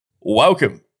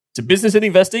Welcome to Business and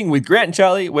Investing with Grant and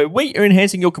Charlie, where we are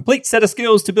enhancing your complete set of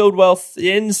skills to build wealth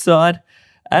inside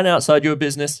and outside your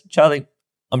business. Charlie,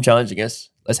 I'm challenging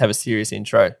us. Let's have a serious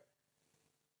intro.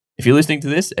 If you're listening to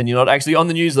this and you're not actually on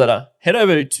the newsletter, head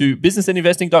over to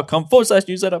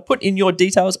businessandinvesting.com/newsletter, put in your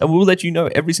details, and we'll let you know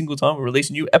every single time we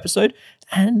release a new episode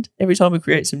and every time we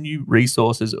create some new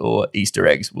resources or Easter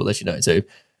eggs, we'll let you know. So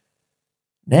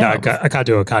now, no, I can't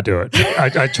do it.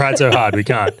 I tried so hard. We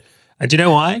can't. And do you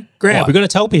know why? Grant, we've got to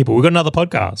tell people. We've got another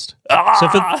podcast. So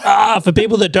for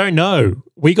people that don't know,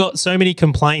 we got so many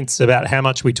complaints about how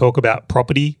much we talk about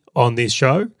property on this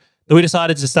show that we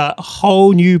decided to start a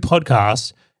whole new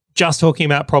podcast just talking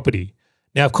about property.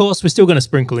 Now, of course, we're still going to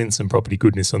sprinkle in some property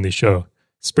goodness on this show.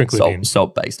 Sprinkle it in.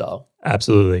 Salt-based style.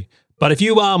 Absolutely. But if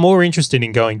you are more interested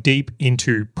in going deep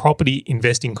into property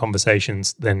investing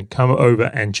conversations, then come over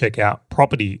and check out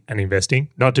Property and Investing,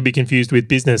 not to be confused with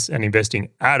business and investing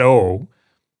at all.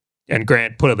 And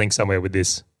Grant, put a link somewhere with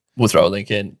this. We'll throw a link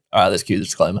in. All right, let's cue the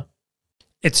disclaimer.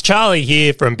 It's Charlie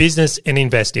here from Business and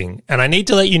Investing, and I need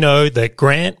to let you know that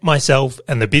Grant, myself,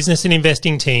 and the Business and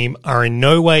Investing team are in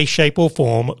no way, shape, or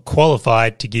form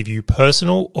qualified to give you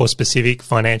personal or specific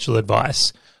financial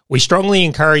advice. We strongly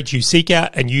encourage you seek out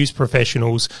and use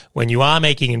professionals when you are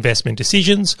making investment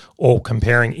decisions or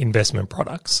comparing investment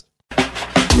products.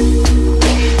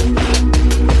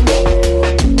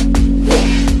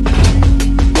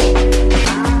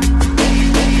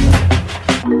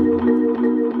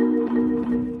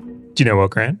 Do you know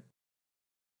what, Grant?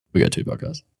 We got 2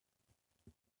 podcasts.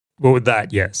 Well, with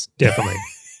that, yes, definitely.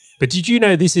 But did you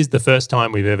know this is the first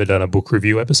time we've ever done a book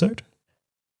review episode?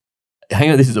 Hang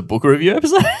on, this is a book review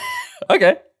episode?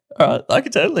 Okay. All right. I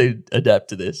can totally adapt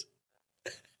to this.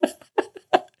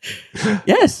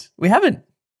 Yes, we haven't.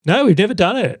 No, we've never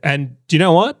done it. And do you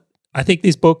know what? I think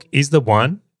this book is the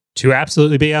one to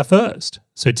absolutely be our first.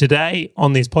 So today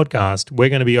on this podcast, we're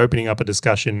going to be opening up a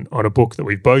discussion on a book that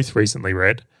we've both recently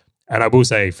read, and I will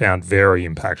say found very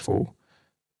impactful,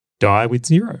 Die with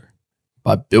Zero.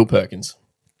 By Bill Perkins.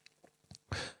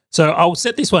 So I'll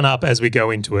set this one up as we go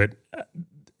into it.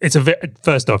 It's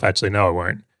first off, actually, no, I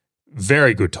won't.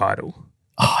 Very good title.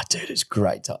 Oh, dude, it's a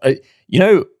great title. You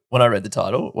know, when I read the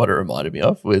title, what it reminded me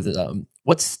of was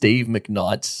what's Steve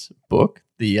McKnight's book,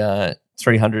 the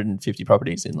 350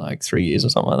 properties in like 3 years or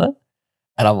something like that.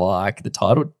 And I'm like, the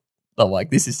title, I'm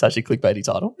like, this is such a clickbaity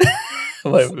title.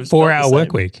 4-hour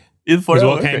work week. Is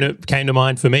what came to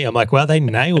mind for me. I'm like, wow, they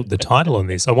nailed the title on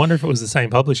this. I wonder if it was the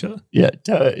same publisher. Yeah,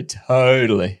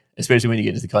 totally. Especially when you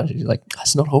get into the context, you're like,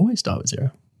 it's not always Die with Zero.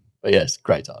 But yes,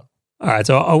 great title. All right,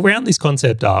 so I'll round this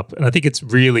concept up, and I think it's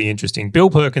really interesting. Bill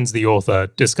Perkins, the author,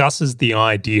 discusses the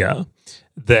idea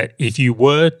that if you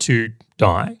were to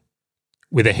die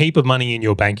with a heap of money in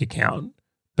your bank account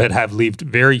but have lived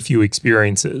very few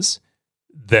experiences,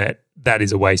 that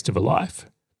is a waste of a life,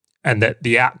 and that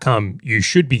the outcome you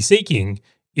should be seeking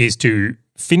is to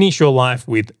finish your life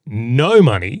with no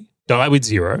money, die with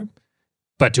zero,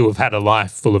 but to have had a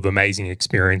life full of amazing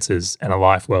experiences and a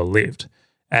life well lived.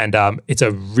 And it's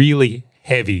a really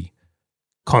heavy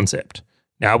concept.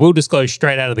 Now, I will disclose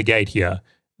straight out of the gate here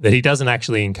that he doesn't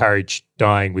actually encourage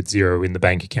dying with zero in the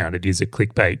bank account. It is a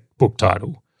clickbait book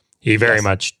title. He very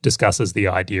much discusses the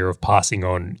idea of passing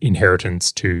on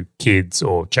inheritance to kids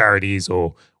or charities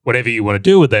or whatever you want to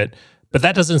do with it. But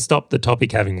that doesn't stop the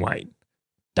topic having weight.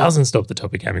 Now,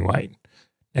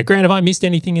 Grant, have I missed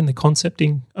anything in the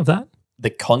concepting of that? The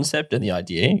concept and the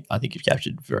idea, I think you've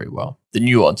captured very well. The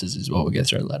nuances is what we'll get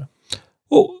through later.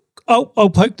 Well, I'll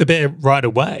poke the bear right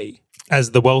away. As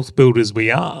the wealth builders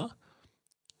we are,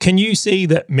 can you see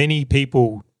that many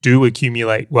people do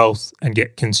accumulate wealth and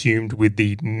get consumed with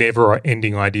the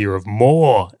never-ending idea of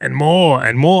more and more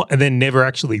and more, and then never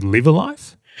actually live a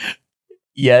life?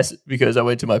 Yes, because I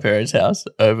went to my parents' house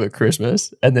over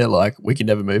Christmas, and they're like, we can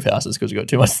never move houses because we've got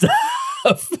too much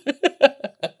stuff.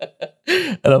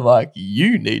 And I'm like,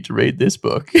 you need to read this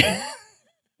book.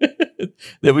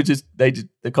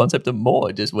 The concept of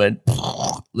more just went,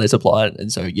 let's apply it.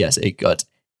 And so, yes, it got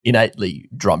innately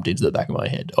drummed into the back of my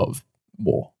head of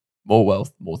more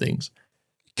wealth, more things.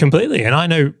 Completely. And I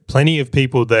know plenty of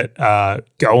people that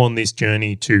go on this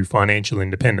journey to financial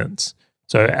independence.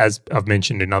 So as I've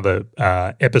mentioned in other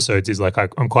episodes, is like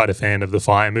I'm quite a fan of the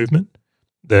FIRE movement,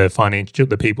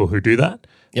 the people who do that.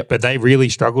 Yep. But they really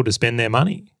struggle to spend their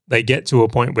money. They get to a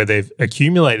point where they've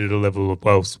accumulated a level of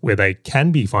wealth where they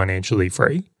can be financially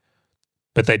free,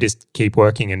 but they just keep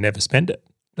working and never spend it.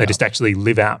 They just actually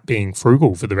live out being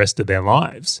frugal for the rest of their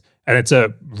lives. And it's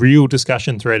a real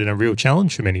discussion thread and a real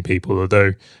challenge for many people,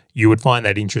 although you would find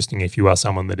that interesting if you are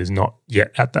someone that is not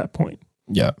yet at that point.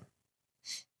 Yeah.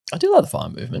 I do like the FIRE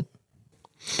movement.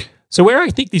 So where I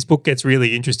think this book gets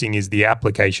really interesting is the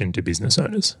application to business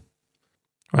owners.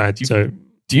 Right.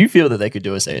 Do you feel that they could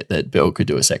that Bill could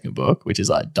do a second book, which is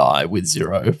like Die with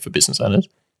Zero for business owners?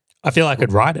 I feel I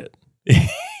could write it.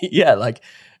 Yeah, like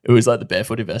it was like the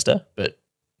Barefoot Investor, but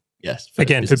yes. For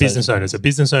business owners. A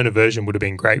business owner version would have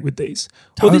been great with these.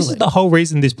 Totally. Well, this is the whole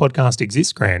reason this podcast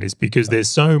exists, Grant, is because there's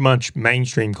so much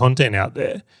mainstream content out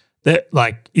there that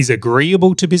like is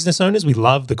agreeable to business owners. We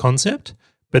love the concept,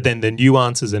 but then the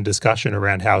nuances and discussion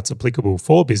around how it's applicable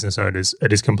for business owners,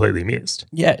 it is completely missed.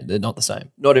 Yeah, they're not the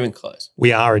same. Not even close.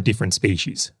 We are a different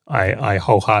species. I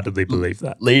wholeheartedly believe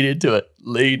that. Lead into it.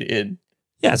 Lead in.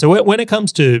 Yeah, so when it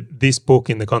comes to this book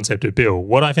in the concept of Bill,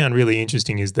 what I found really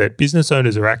interesting is that business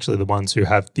owners are actually the ones who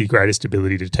have the greatest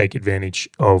ability to take advantage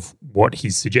of what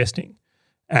he's suggesting.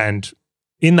 And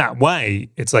in that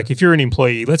way, it's like if you're an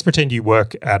employee, let's pretend you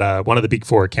work at one of the big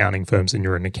 4 accounting firms and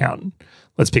you're an accountant.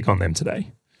 Let's pick on them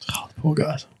today. Oh, poor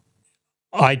guys.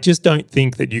 I just don't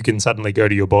think that you can suddenly go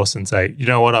to your boss and say, you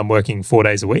know what, I'm working 4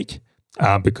 days a week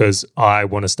because I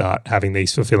want to start having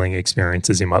these fulfilling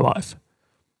experiences in my life.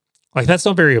 Like that's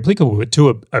not very applicable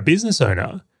to a business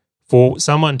owner. For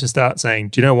someone to start saying,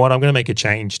 do you know what, I'm going to make a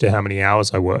change to how many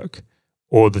hours I work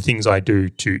or the things I do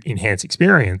to enhance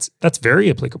experience, that's very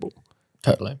applicable.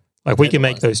 Totally. Like we can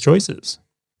make those choices.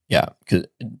 Yeah, because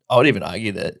I would even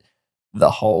argue that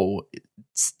the whole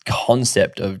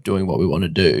concept of doing what we want to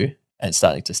do and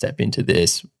starting to step into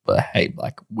this, but hey,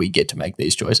 like we get to make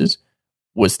these choices,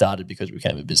 was started because we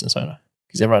became a business owner.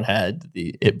 Because everyone had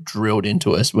it drilled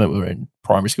into us when we were in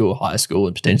primary school, high school,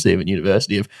 and potentially even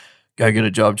university of go get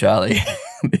a job, Charlie.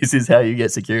 This is how you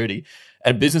get security.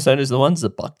 And business owners are the ones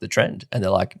that buck the trend. And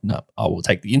they're like, no, I will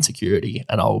take the insecurity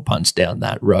and I will punch down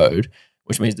that road,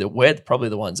 which means that we're probably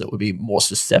the ones that would be more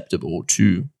susceptible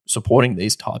to supporting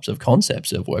these types of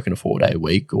concepts of working a 4-day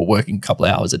week or working a couple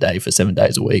of hours a day for 7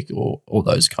 days a week or all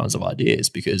those kinds of ideas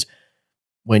because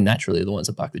we're naturally the ones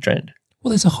that buck the trend. Well,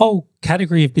 there's a whole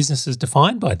category of businesses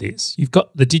defined by this. You've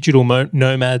got the digital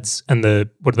nomads and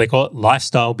what do they call it,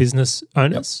 lifestyle business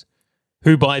owners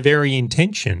who by very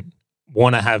intention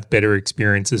want to have better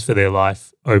experiences for their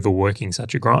life over working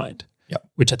such a grind,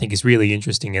 which I think is really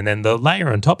interesting. And then the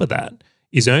layer on top of that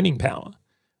is earning power.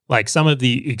 Like some of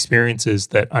the experiences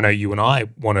that I know you and I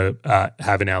want to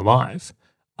have in our life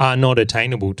are not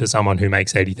attainable to someone who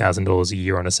makes $80,000 a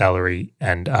year on a salary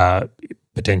and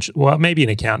potential. Well, maybe an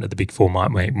accountant at the Big Four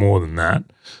might make more than that.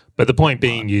 But the point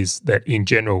being is that in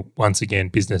general, once again,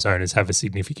 business owners have a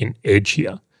significant edge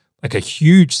here, like a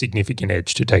huge significant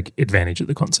edge to take advantage of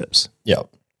the concepts. Yeah,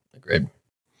 agreed.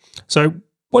 So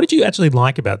what did you actually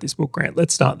like about this book, Grant?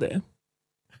 Let's start there.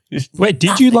 Wait,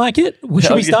 did you like it?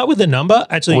 Should we start with the number?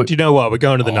 Actually, do you know what? We're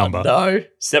going to the number. No,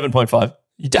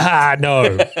 7.5.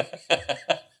 No.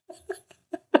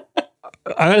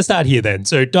 I'm going to start here then.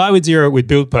 So Die with Zero with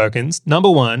Bill Perkins. Number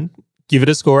 1, give it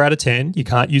a score out of 10. You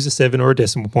can't use a 7 or a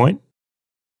decimal point.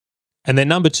 And then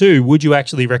number 2, would you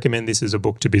actually recommend this as a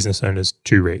book to business owners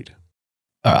to read?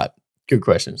 All right. Good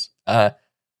questions.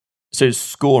 So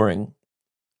scoring,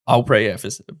 I'll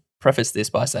preface this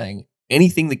by saying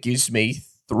anything that gives me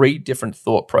 3 different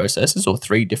thought processes or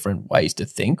 3 different ways to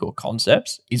think or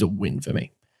concepts is a win for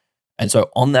me. And so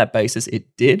on that basis,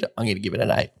 it did. I'm going to give it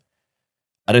an 8.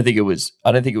 I don't think it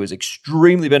was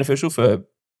extremely beneficial for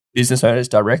business owners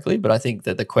directly, but I think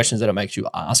that the questions that it makes you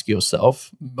ask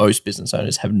yourself, most business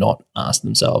owners have not asked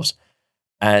themselves.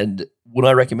 And would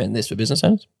I recommend this for business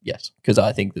owners? Yes, because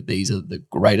I think that these are the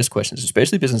greatest questions,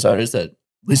 especially business owners that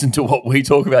listen to what we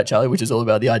talk about, Charlie, which is all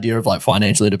about the idea of like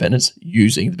financial independence,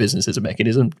 using the business as a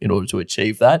mechanism in order to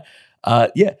achieve that.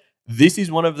 This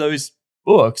is one of those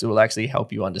books that will actually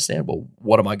help you understand, well,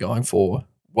 what am I going for?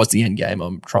 What's the end game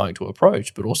I'm trying to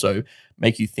approach, but also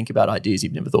make you think about ideas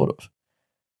you've never thought of.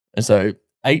 And so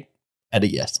 8 and a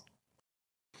yes.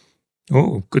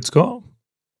 Oh, good score.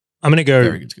 I'm going to go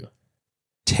very good score.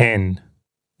 10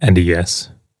 and a yes.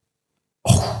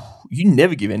 Oh, you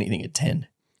never give anything a 10.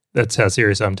 That's how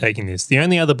serious I'm taking this. The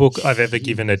only other book I've ever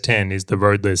given a 10 is The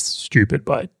Road Less Stupid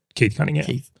by Keith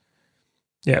Cunningham.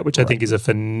 Yeah, which I think is a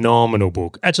phenomenal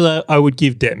book. Actually, I would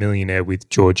give Debt Millionaire with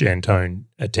George Antone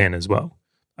a 10 as well.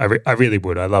 I really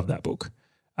would. I love that book.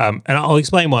 And I'll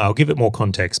explain why. I'll give it more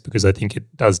context because I think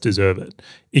it does deserve it.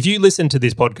 If you listen to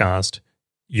this podcast,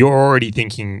 you're already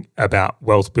thinking about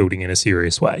wealth building in a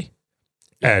serious way.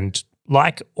 And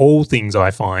like all things I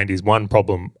find is one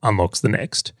problem unlocks the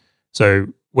next. So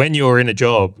when you're in a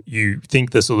job, you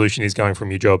think the solution is going from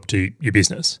your job to your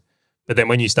business. But then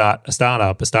when you start a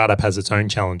startup has its own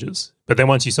challenges. But then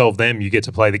once you solve them, you get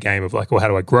to play the game of like, well, how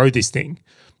do I grow this thing?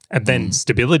 And then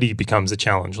stability becomes a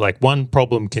challenge. Like one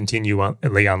problem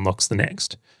continually unlocks the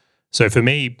next. So for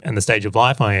me and the stage of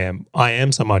life I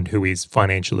am someone who is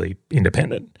financially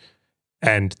independent.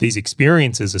 And these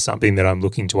experiences are something that I'm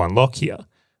looking to unlock here.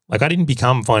 Like I didn't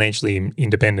become financially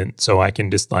independent so I can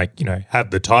just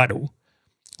have the title.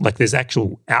 Like there's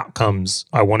actual outcomes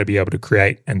I want to be able to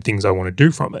create and things I want to do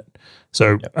from it.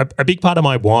 So a big part of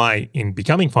my why in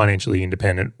becoming financially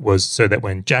independent was so that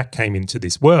when Jack came into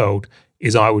this world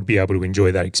is I would be able to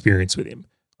enjoy that experience with him.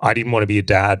 I didn't want to be a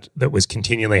dad that was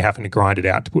continually having to grind it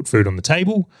out to put food on the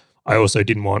table. I also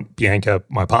didn't want Bianca,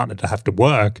 my partner, to have to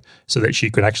work so that she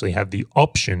could actually have the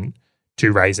option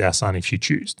to raise our son if she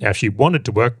chose. Now, if she wanted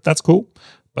to work, that's cool,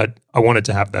 but I wanted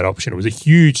to have that option. It was a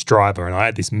huge driver and I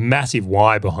had this massive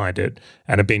why behind it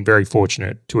and have been very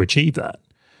fortunate to achieve that.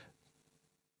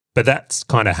 But that's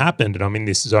kind of happened and I'm in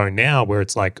this zone now where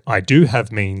it's like I do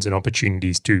have means and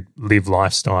opportunities to live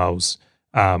lifestyles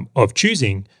of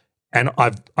choosing, and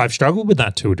I've struggled with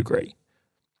that to a degree.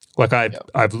 Like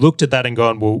I've looked at that and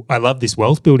gone, well, I love this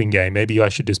wealth building game. Maybe I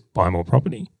should just buy more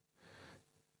property.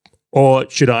 Or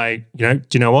should I, do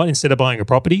you know what? Instead of buying a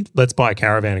property, let's buy a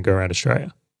caravan and go around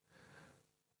Australia.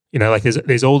 Like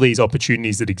there's all these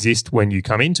opportunities that exist when you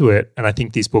come into it. And I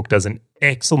think this book does an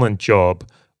excellent job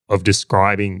of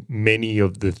describing many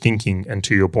of the thinking and,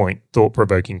 to your point,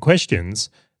 thought-provoking questions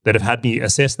that have had me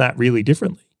assess that really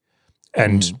differently.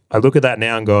 And I look at that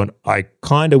now and go, I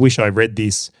kind of wish I read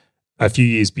this a few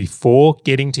years before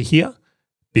getting to here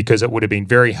because it would have been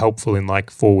very helpful in like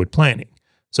forward planning.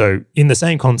 So in the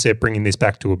same concept, bringing this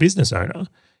back to a business owner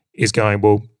is going,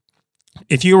 well,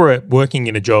 if you were working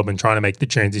in a job and trying to make the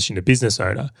transition to business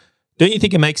owner, don't you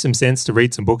think it makes some sense to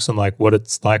read some books on like what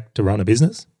it's like to run a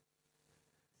business?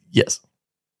 Yes.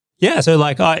 Yeah. So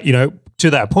like to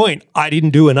that point, I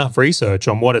didn't do enough research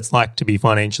on what it's like to be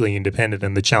financially independent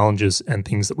and the challenges and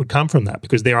things that would come from that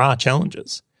because there are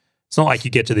challenges. It's not like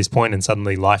you get to this point and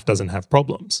suddenly life doesn't have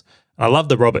problems. And I love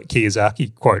the Robert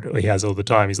Kiyosaki quote he has all the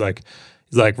time. He's like,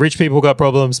 rich people got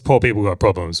problems, poor people got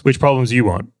problems. Which problems do you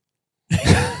want?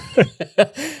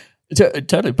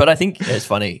 Totally. But I think it's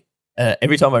funny.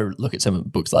 Every time I look at some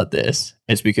books like this,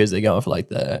 it's because they're going for like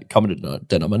the common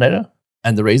denominator.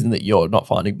 And the reason that you're not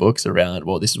finding books around,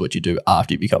 well, this is what you do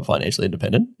after you become financially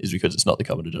independent is because it's not the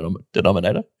common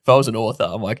denominator. If I was an author,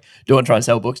 I'm like, do I want to try and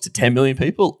sell books to 10 million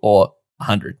people or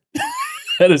 100?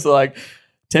 And it's like,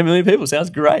 10 million people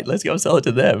sounds great. Let's go and sell it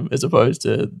to them as opposed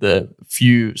to the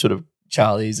few sort of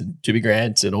Charlies and Jimmy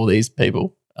Grants and all these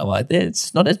people. I'm like,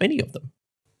 there's not as many of them.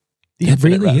 It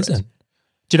really isn't.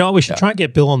 Do you know what? We should try and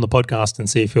get Bill on the podcast and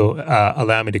see if he'll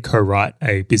allow me to co-write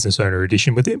a business owner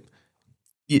edition with him.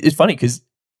 It's funny because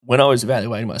when I was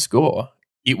evaluating my score,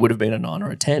 it would have been a 9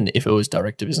 or a 10 if it was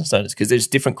direct to business owners because there's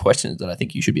different questions that I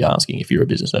think you should be asking if you're a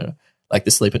business owner, like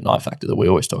the sleep at night factor that we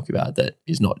always talk about that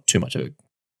is not too much of a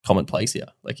commonplace here.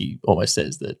 Like he almost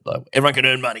says that like everyone can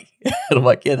earn money. And I'm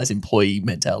like, yeah, that's employee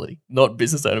mentality, not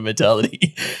business owner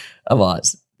mentality. I'm like,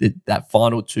 that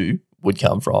final 2 would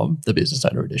come from the business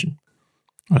owner edition.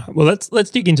 Well, let's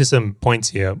dig into some points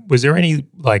here. Was there any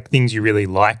like things you really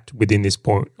liked within this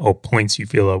point or points you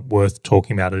feel are worth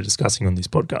talking about or discussing on this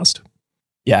podcast?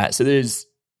 Yeah, so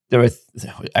there are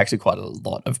actually quite a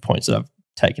lot of points that I've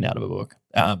taken out of a book,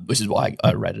 which is why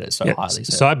I rated it so highly.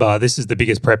 So. Sidebar, this is the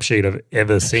biggest prep sheet I've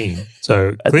ever seen.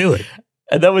 So clearly.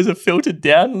 And that was a filtered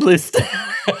down list.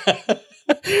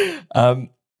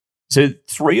 So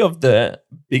 3 of the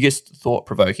biggest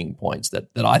thought-provoking points that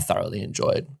I thoroughly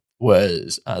enjoyed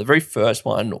was the very first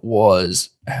one was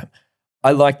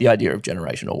I like the idea of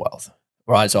generational wealth,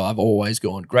 right? So I've always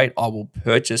gone, great, I will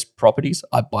purchase properties.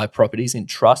 I buy properties in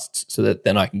trusts so that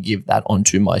then I can give that on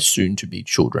to my soon-to-be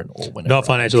children or whenever. Not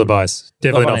financial advice.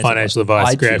 Definitely not financial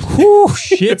advice. Grant.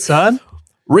 Shit, son.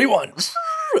 Rewind.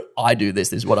 I do this.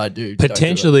 This is what I do.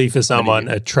 Potentially for someone,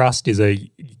 a trust is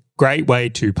a great way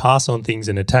to pass on things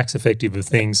and a tax effective of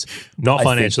things, not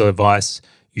financial advice.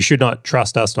 You should not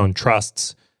trust us on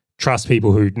trusts. Trust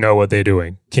people who know what they're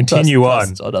doing. Continue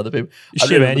on. On other people.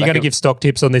 Shit, man, you got to give stock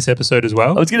tips on this episode as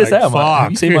well? I was going to say, I'm like,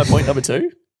 have you seen my point number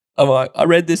 2? I'm like, I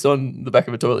read this on the back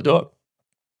of a toilet door.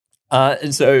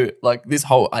 And so like this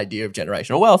whole idea of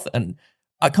generational wealth, and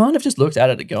I kind of just looked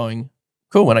at it going,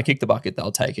 cool, when I kick the bucket,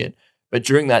 they'll take it. But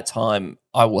during that time,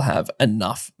 I will have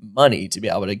enough money to be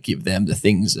able to give them the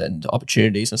things and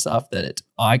opportunities and stuff that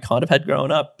I kind of had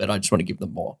growing up, but I just want to give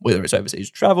them more, whether it's overseas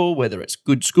travel, whether it's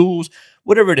good schools,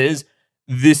 whatever it is,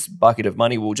 this bucket of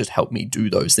money will just help me do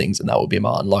those things and that will be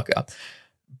my unlocker.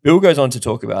 Bill goes on to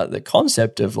talk about the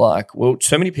concept of like, well,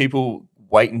 so many people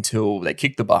wait until they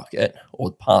kick the bucket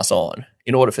or pass on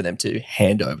in order for them to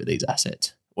hand over these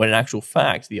assets. When in actual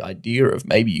fact, the idea of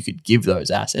maybe you could give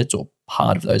those assets or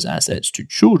part of those assets to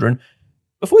children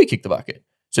before you kick the bucket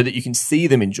so that you can see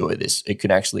them enjoy this. It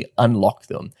can actually unlock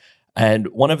them. And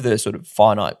one of the sort of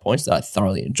finite points that I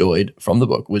thoroughly enjoyed from the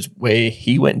book was where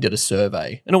he went and did a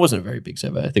survey, and it wasn't a very big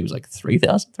survey. I think it was like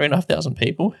 3,500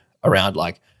 people around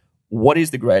like, what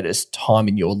is the greatest time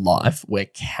in your life where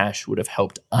cash would have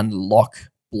helped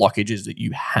unlock blockages that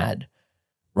you had,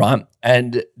 right?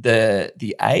 And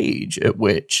the age at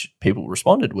which people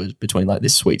responded was between like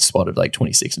this sweet spot of like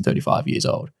 26 and 35 years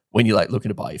old. When you're like looking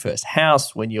to buy your first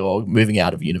house, when you're moving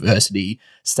out of university,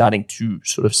 starting to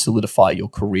sort of solidify your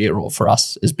career, or for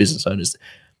us as business owners,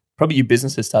 probably your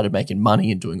business has started making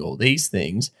money and doing all these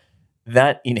things,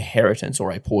 that inheritance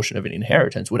or a portion of an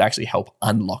inheritance would actually help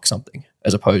unlock something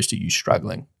as opposed to you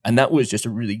struggling. And that was just a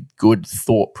really good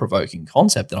thought-provoking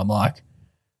concept that I'm like,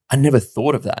 I never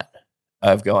thought of that,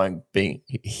 of being,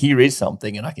 here is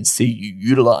something and I can see you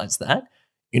utilize that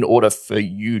in order for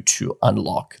you to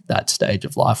unlock that stage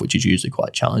of life, which is usually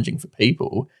quite challenging for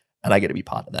people. And I get to be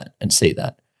part of that and see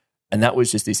that. And that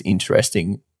was just this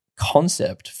interesting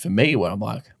concept for me where I'm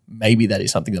like, maybe that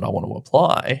is something that I want to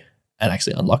apply and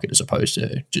actually unlock it, as opposed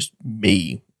to just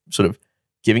me sort of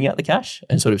giving out the cash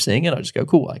and sort of seeing it. I just go,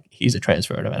 cool, like here's a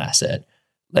transfer of an asset.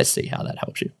 Let's see how that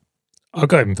helps you. I'll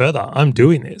go even further. I'm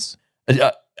doing this.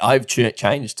 I've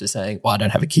changed to saying, well, I don't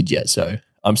have a kid yet, so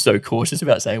I'm so cautious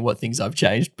about saying what things I've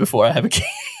changed before I have a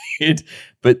kid.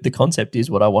 But the concept is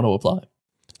what I want to apply.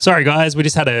 Sorry, guys. We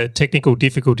just had a technical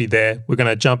difficulty there. We're going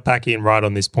to jump back in right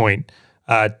on this point.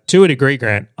 To a degree,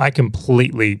 Grant,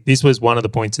 this was one of the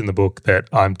points in the book that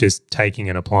I'm just taking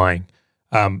and applying.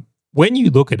 When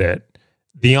you look at it,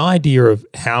 the idea of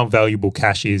how valuable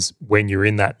cash is when you're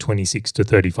in that 26 to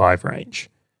 35 range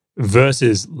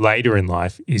versus later in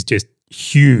life is just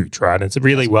huge, right? It's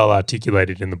really well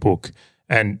articulated in the book.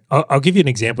 And I'll give you an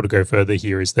example to go further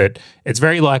here, is that it's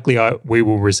very likely we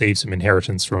will receive some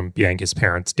inheritance from Bianca's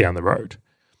parents down the road,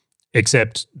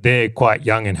 except they're quite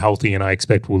young and healthy and I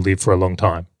expect will live for a long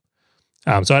time.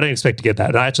 So I don't expect to get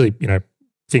that. And I actually,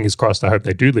 fingers crossed, I hope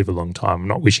they do live a long time. I'm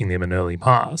not wishing them an early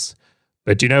pass.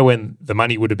 But do you know when the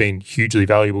money would have been hugely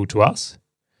valuable to us?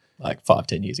 Like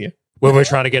 5-10 years ago. When we're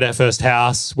trying to get our first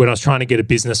house, when I was trying to get a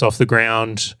business off the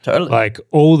ground. Totally. Like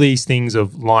all these things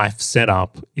of life set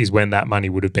up is when that money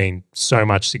would have been so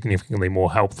much significantly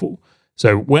more helpful.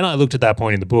 So when I looked at that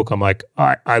point in the book, I'm like,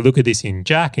 I look at this in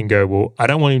Jack and go, well, I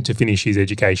don't want him to finish his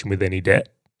education with any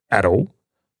debt at all,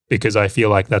 because I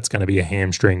feel like that's going to be a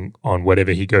hamstring on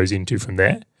whatever he goes into from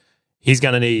there. He's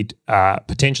going to need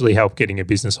potentially help getting a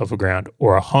business off the ground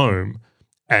or a home.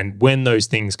 And when those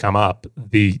things come up,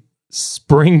 the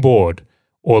springboard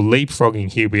or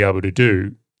leapfrogging he'll be able to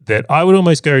do, that I would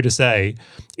almost go to say,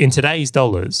 in today's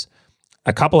dollars,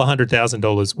 a couple of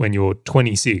 $100,000 when you're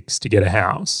 26 to get a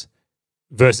house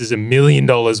versus $1 million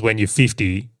when you're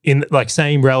 50, in like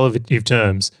same relative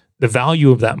terms, the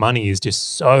value of that money is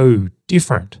just so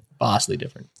different. Vastly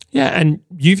different. Yeah, and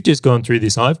you've just gone through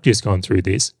this, I've just gone through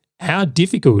this. How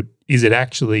difficult is it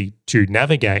actually to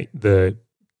navigate the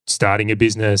starting a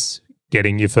business,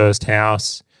 getting your first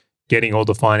house, getting all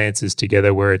the finances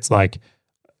together, where it's like,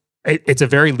 it's a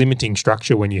very limiting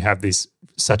structure when you have this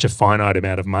such a finite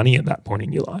amount of money at that point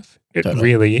in your life. It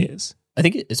really is. I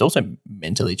think it's also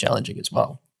mentally challenging as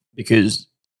well, because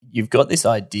you've got this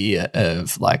idea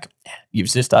of like, you've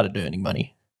just started earning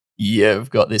money. You've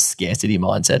got this scarcity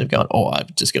mindset of going,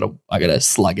 I got to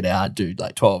slug it out, do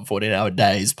like 12, 14-hour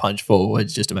days, punch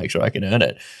forwards just to make sure I can earn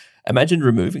it. Imagine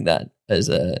removing that as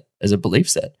a belief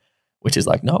set, which is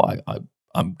like, no,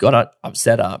 I'm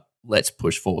set up. Let's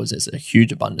push forwards. There's a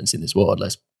huge abundance in this world.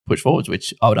 Let's push forwards,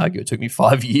 which I would argue it took me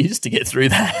 5 years to get through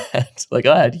that. Like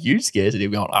I had huge scarcity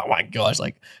of going, oh my gosh,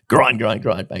 like grind,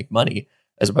 make money,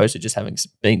 as opposed to just having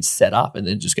been set up and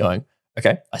then just going,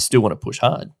 okay, I still want to push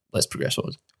hard. Let's progress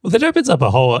forward. Well, that opens up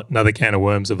a whole another can of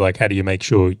worms of like, how do you make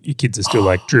sure your kids are still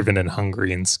like driven and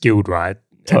hungry and skilled, right?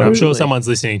 Totally. And I'm sure someone's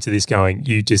listening to this going,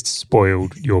 you just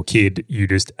spoiled your kid. You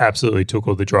just absolutely took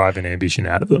all the drive and ambition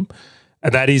out of them.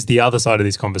 And that is the other side of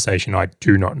this conversation I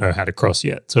do not know how to cross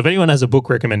yet. So if anyone has a book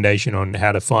recommendation on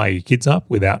how to fire your kids up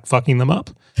without fucking them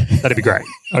up, that'd be great.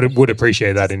 I would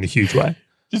appreciate that in a huge way.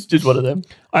 Just one of them.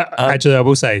 Actually, I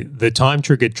will say the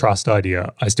time-triggered trust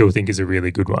idea I still think is a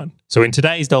really good one. So in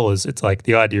today's dollars, it's like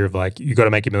the idea of like, you got to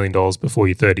make $1 million before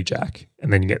you're 30, Jack,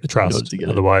 and then you get the trust.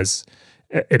 Otherwise,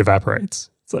 it evaporates.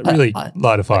 It's like really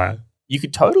light a fire. You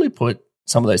could totally put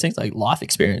some of those things like life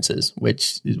experiences,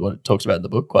 which is what it talks about in the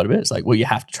book quite a bit. It's like, well, you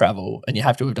have to travel and you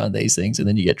have to have done these things, and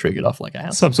then you get triggered off like a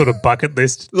house. Some sort of bucket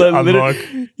list to unlock.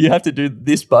 You have to do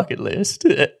this bucket list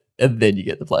and then you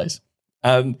get the place.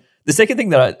 The second thing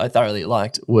that I thoroughly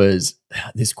liked was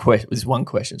this one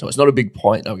question. So it's not a big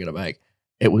point I'm going to make.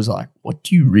 It was like, what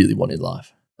do you really want in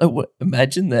life? Like,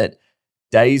 imagine that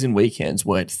days and weekends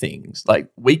weren't things.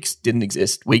 Like weeks didn't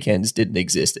exist, weekends didn't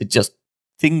exist.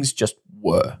 Things just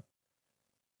were.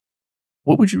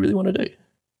 What would you really want to do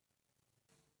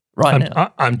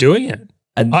now? I'm doing it.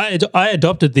 And I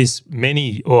adopted this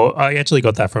I actually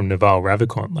got that from Naval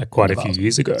Ravikant like quite a few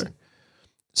years ago.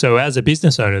 So as a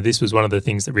business owner, this was one of the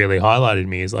things that really highlighted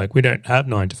me is like, we don't have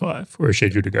 9 to 5 or a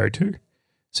schedule to go to.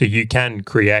 So you can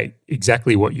create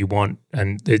exactly what you want,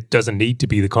 and it doesn't need to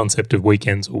be the concept of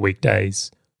weekends or weekdays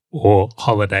or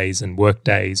holidays and work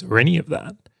days or any of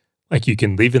that. Like you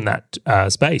can live in that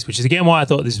space, which is again why I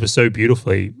thought this was so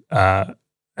beautifully a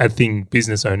thing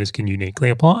business owners can uniquely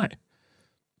apply.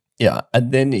 Yeah,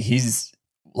 and then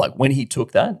when he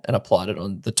took that and applied it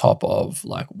on the top of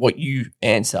like what you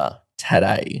answer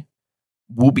today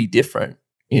will be different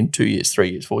in 2 years, 3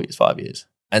 years, 4 years, 5 years.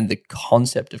 And the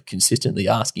concept of consistently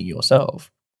asking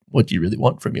yourself, what do you really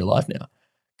want from your life now?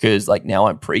 Because like now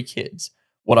I'm pre-kids.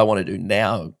 What I want to do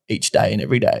now each day and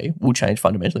every day will change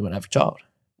fundamentally when I have a child.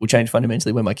 Will change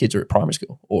fundamentally when my kids are at primary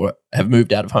school or have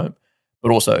moved out of home.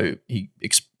 But also he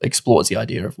explores the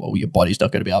idea of, well, your body's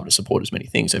not going to be able to support as many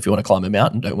things. So if you want to climb a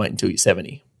mountain, don't wait until you're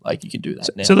 70. Like you can do that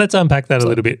now. So let's unpack that a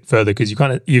little bit further because you've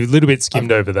a little bit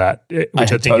skimmed over that,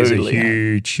 which I think is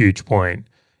a huge point.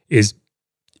 Is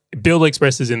Bill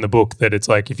expresses in the book that it's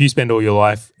like if you spend all your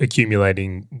life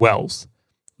accumulating wealth,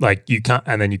 like you can't,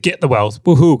 and then you get the wealth,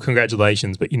 woohoo,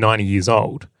 congratulations, but you're 90 years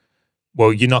old.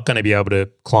 Well, you're not going to be able to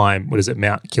climb,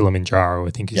 Mount Kilimanjaro,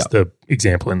 I think is the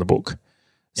example in the book.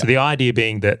 So the idea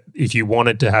being that if you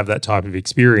wanted to have that type of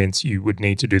experience, you would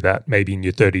need to do that maybe in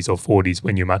your 30s or 40s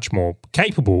when you're much more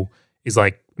capable, is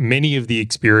like many of the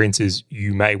experiences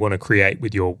you may want to create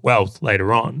with your wealth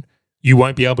later on, you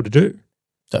won't be able to do.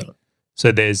 Totally.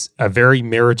 So there's a very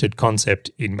merited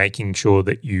concept in making sure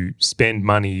that you spend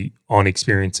money on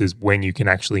experiences when you can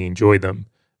actually enjoy them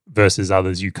versus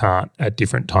others you can't at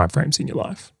different timeframes in your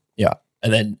life. Yeah.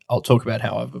 And then I'll talk about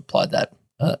how I've applied that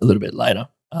a little bit later.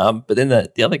 But then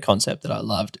the other concept that I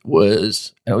loved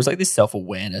was, and it was like this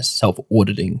self-awareness,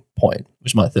 self-auditing point,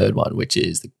 which is my third one, which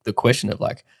is the question of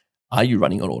like, are you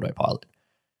running on autopilot?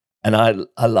 And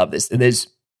I love this. And there's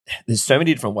so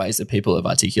many different ways that people have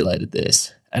articulated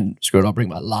this. And screw it, I'll bring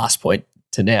my last point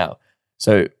to now.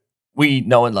 So we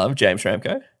know and love James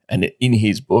Ramko. And in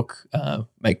his book,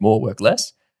 Make More, Work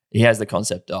Less, he has the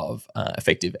concept of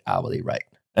effective hourly rate.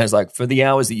 And it's like for the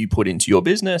hours that you put into your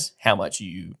business, how much are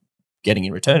you getting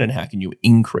in return and how can you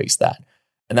increase that?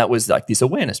 And that was like this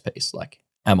awareness piece. Like,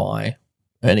 am I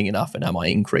earning enough and am I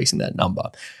increasing that number?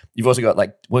 You've also got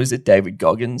like, what is it, David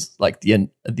Goggins, like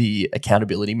the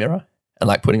accountability mirror and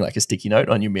like putting like a sticky note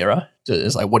on your mirror.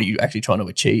 It's like, what are you actually trying to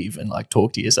achieve and like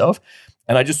talk to yourself?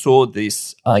 And I just saw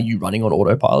this, are you running on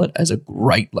autopilot as a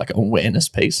great like awareness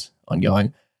piece on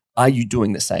going, are you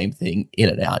doing the same thing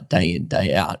in,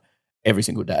 day out, every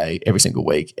single day, every single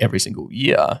week, every single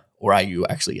year? Or are you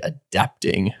actually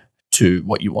adapting to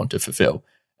what you want to fulfill?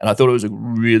 And I thought it was a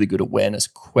really good awareness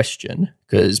question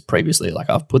because previously, like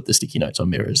I've put the sticky notes on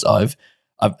mirrors. I've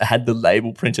had the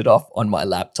label printed off on my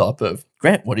laptop of,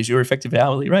 Grant, what is your effective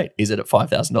hourly rate? Is it at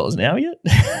 $5,000 an hour yet?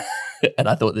 And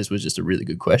I thought this was just a really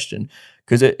good question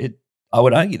because I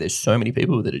would argue there's so many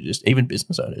people that are just, even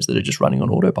business owners, that are just running on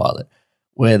autopilot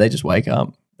where they just wake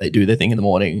up, they do their thing in the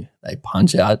morning, they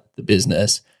punch out the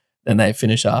business, then they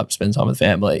finish up, spend time with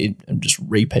family and just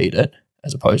repeat it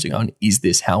as opposed to going, is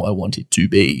this how I want it to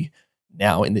be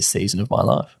now in this season of my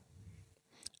life?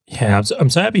 Yeah, I'm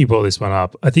so happy you brought this one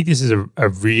up. I think this is a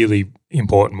really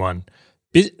important one.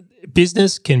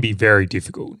 Business can be very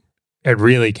difficult. It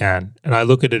really can. And I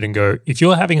look at it and go, if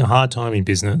you're having a hard time in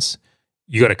business,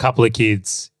 you got a couple of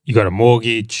kids, you got a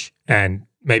mortgage and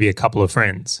maybe a couple of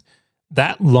friends,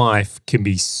 that life can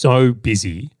be so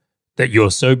busy that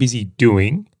you're so busy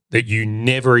doing that you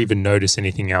never even notice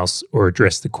anything else or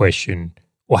address the question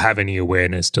or have any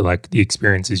awareness to like the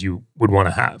experiences you would want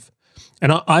to have.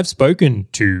 And I've spoken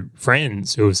to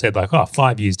friends who have said like,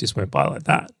 5 years just went by like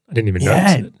that. I didn't even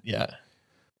notice it. Yeah.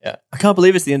 I can't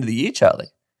believe it's the end of the year, Charlie.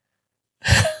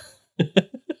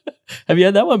 Have you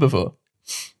had that one before?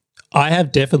 I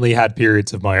have definitely had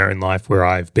periods of my own life where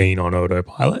I've been on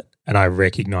autopilot and I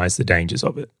recognize the dangers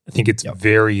of it. I think it's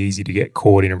very easy to get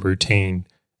caught in a routine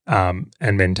and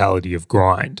mentality of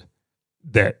grind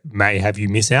that may have you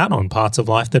miss out on parts of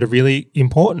life that are really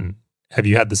important. Have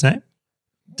you had the same?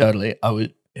 Totally.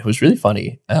 It was really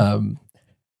funny.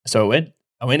 So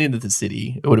I went into the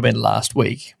city. It would have been last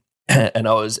week, and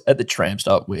I was at the tram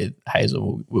stop with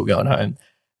Hazel. We were going home,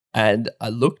 And I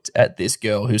looked at this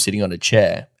girl who's sitting on a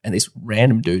chair, and this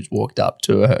random dude walked up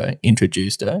to her,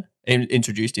 introduced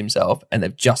himself, and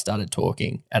they've just started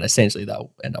talking. And essentially,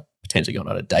 they'll end up potentially going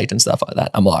on a date and stuff like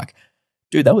that. I'm like,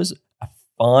 dude, that was a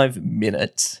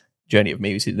 5-minute journey of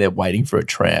me sitting there waiting for a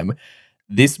tram.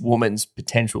 This woman's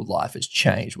potential life has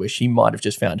changed, where she might have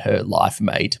just found her life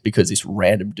mate because this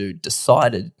random dude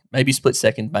decided, maybe split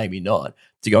second, maybe not,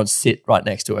 to go and sit right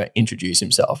next to her, introduce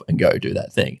himself, and go do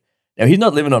that thing. Now, he's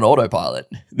not living on autopilot.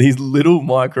 These little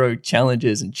micro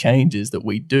challenges and changes that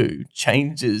we do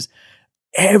changes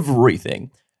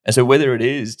everything. And so whether it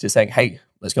is just saying, hey,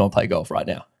 let's go and play golf right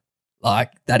now,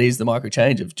 like that is the micro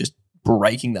change of just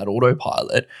breaking that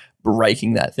autopilot,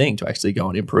 breaking that thing to actually go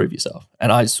and improve yourself.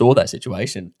 And I saw that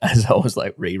situation as I was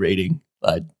like rereading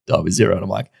Die with Zero, and I'm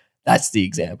like, that's the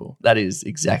example. That is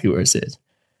exactly where it says.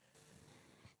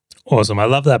 Awesome. I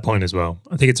love that point as well.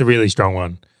 I think it's a really strong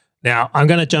one. Now, I'm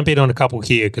going to jump in on a couple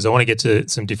here because I want to get to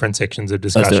some different sections of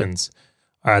discussions.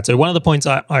 All right. So one of the points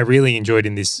I really enjoyed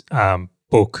in this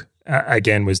book,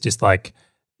 again, was just like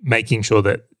making sure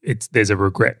that there's a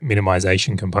regret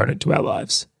minimization component to our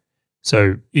lives.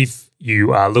 So if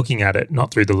you are looking at it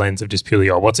not through the lens of just purely,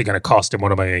 oh, what's it going to cost and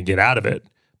what am I going to get out of it,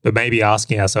 but maybe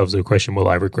asking ourselves the question, will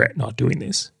I regret not doing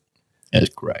this? That's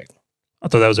great. I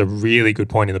thought that was a really good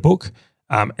point in the book.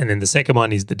 And then the second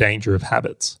one is the danger of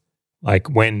habits.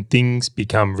 Like when things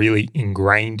become really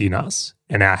ingrained in us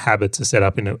and our habits are set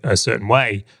up in a certain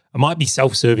way, it might be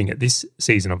self-serving at this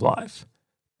season of life,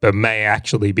 but may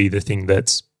actually be the thing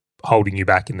that's holding you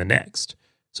back in the next.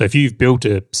 So if you've built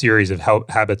a series of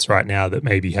habits right now that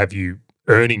maybe have you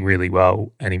earning really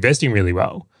well and investing really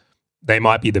well, they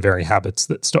might be the very habits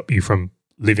that stop you from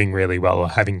living really well or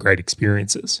having great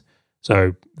experiences.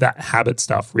 So that habit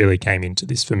stuff really came into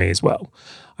this for me as well.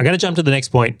 I'm going to jump to the next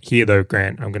point here though,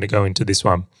 Grant. I'm going to go into this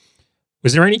one.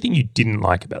 Was there anything you didn't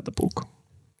like about the book?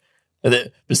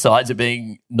 Besides it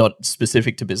being not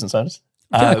specific to business owners?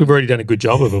 I feel like we've already done a good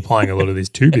job of applying a lot of this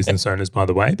to business owners, by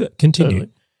the way, but continue.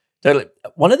 Totally.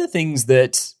 One of the things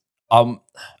that I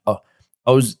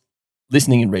was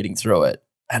listening and reading through it,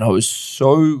 and I was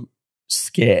so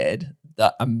scared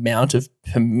the amount of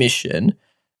permission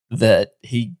that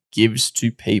he gives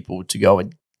to people to go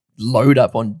and load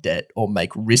up on debt or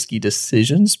make risky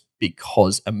decisions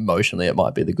because emotionally it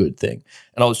might be the good thing.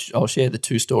 And I'll share the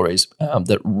two stories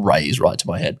that raise right to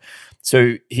my head.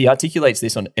 So he articulates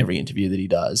this on every interview that he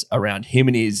does around him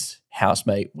and his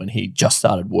housemate when he just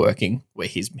started working, where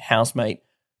his housemate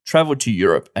traveled to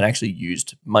Europe and actually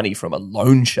used money from a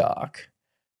loan shark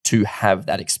to have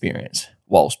that experience,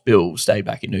 whilst Bill stayed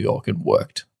back in New York and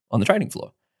worked on the trading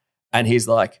floor. And he's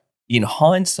like, in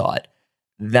hindsight,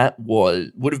 that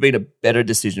would have been a better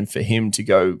decision for him to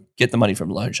go get the money from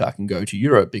loan shark and go to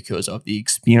Europe because of the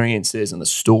experiences and the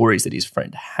stories that his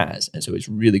friend has. And so he's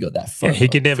really got that fun. Yeah, he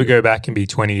could never go back and be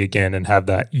 20 again and have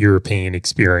that European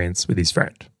experience with his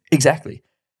friend. Exactly.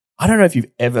 I don't know if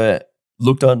you've ever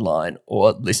looked online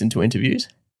or listened to interviews.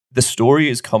 The story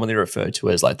is commonly referred to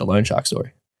as like the loan shark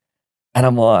story. And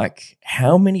I'm like,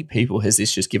 how many people has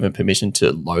this just given permission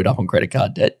to load up on credit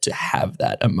card debt to have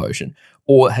that emotion,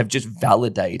 or have just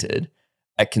validated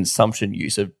a consumption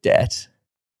use of debt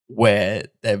where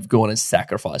they've gone and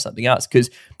sacrificed something else? Because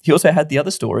he also had the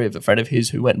other story of a friend of his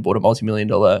who went and bought a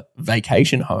multi-million-dollar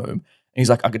vacation home. And he's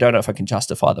like, I don't know if I can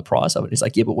justify the price of it. He's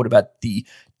like, yeah, but what about the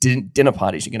dinner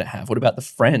parties you're going to have? What about the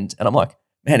friend? And I'm like,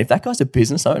 man, if that guy's a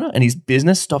business owner and his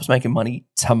business stops making money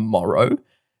tomorrow,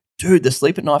 dude, the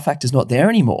sleep at night factor's not there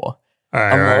anymore. All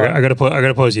right, I got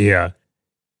to pause you here.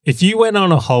 If you went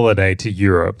on a holiday to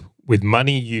Europe with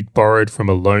money you'd borrowed from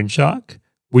a loan shark,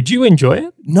 would you enjoy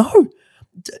it? No.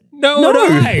 No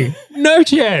way. No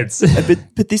chance.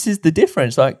 But this is the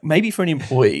difference. Like maybe for an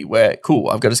employee where, cool,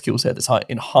 I've got a skill set that's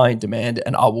in high demand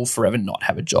and I will forever not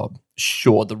have a job.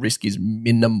 Sure, the risk is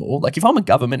minimal. Like if I'm a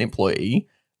government employee,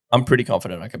 I'm pretty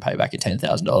confident I can pay back a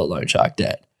 $10,000 loan shark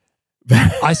debt.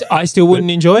 I still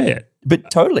wouldn't enjoy it. But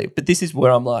totally. But this is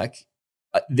where I'm like,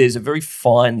 there's a very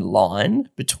fine line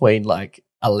between like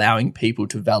allowing people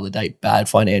to validate bad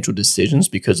financial decisions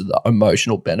because of the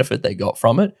emotional benefit they got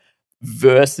from it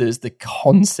versus the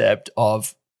concept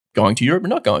of going to Europe or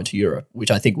not going to Europe,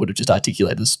 which I think would have just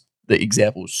articulated the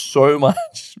example so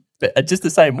much, but just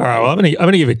the same way. All right, well, I'm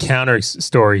going to give a counter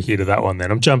story here to that one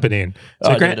then. I'm jumping in.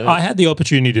 So Grant, I had the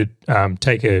opportunity to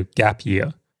take a gap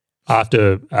year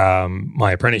after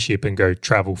my apprenticeship and go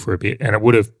travel for a bit, and it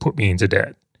would have put me into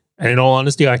debt. And in all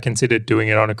honesty, I considered doing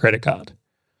it on a credit card.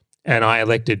 And I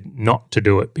elected not to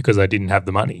do it because I didn't have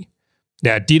the money.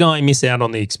 Now, did I miss out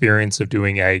on the experience of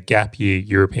doing a gap year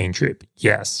European trip?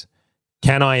 Yes.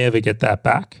 Can I ever get that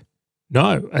back?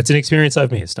 No, it's an experience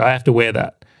I've missed. I have to wear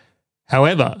that.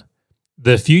 However,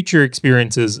 the future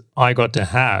experiences I got to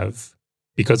have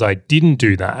because I didn't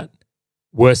do that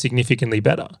were significantly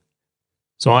better.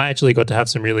 So I actually got to have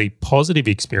some really positive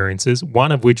experiences,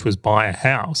 one of which was buy a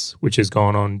house, which has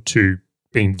gone on to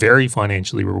being very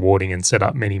financially rewarding and set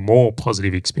up many more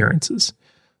positive experiences.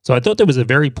 So I thought there was a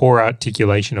very poor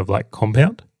articulation of like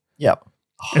compound. Yeah.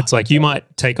 It's like you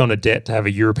might take on a debt to have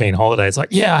a European holiday. It's like,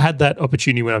 yeah, I had that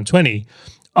opportunity when I'm 20.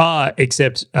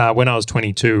 Except when I was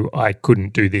 22, I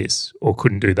couldn't do this or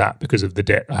couldn't do that because of the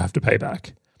debt I have to pay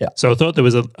back. Yeah. So I thought there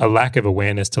was a lack of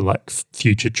awareness to like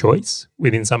future choice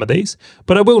within some of these.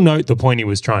 But I will note the point he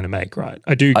was trying to make, right?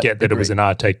 I do get that agree. It was an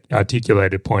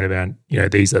articulated point about,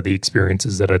 these are the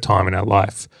experiences at a time in our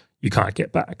life you can't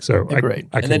get back. So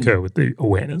I concur with the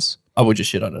awareness. I would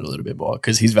just shit on it a little bit more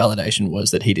because his validation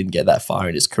was that he didn't get that far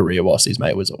in his career whilst his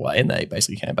mate was away, and they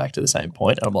basically came back to the same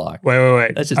point. And I'm like,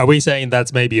 wait. Are we saying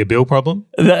that's maybe a Bill problem?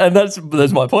 And that's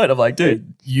my point. I'm like,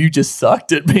 dude, you just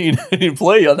sucked at being an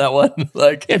employee on that one.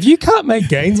 Like, if you can't make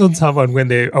gains on someone when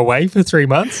they're away for 3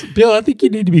 months, Bill, I think you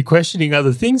need to be questioning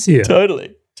other things here.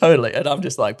 Totally. And I'm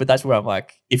just like, but that's where I'm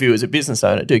like, if he was a business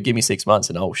owner, dude, give me 6 months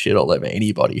and I'll shit all over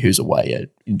anybody who's away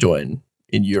enjoying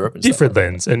in Europe. And different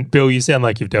lens. And Bill, you sound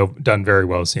like you've done very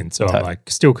well since. So I'm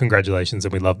like, still congratulations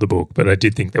and we love the book. But I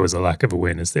did think there was a lack of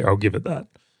awareness there. I'll give it that.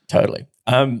 Totally.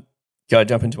 Can I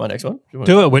jump into my next one?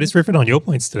 Do it. We're just riffing on your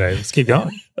points today. Let's keep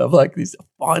going. I'm like, this.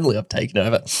 Finally, I've taken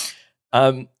over.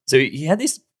 So he had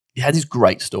this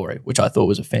great story, which I thought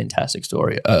was a fantastic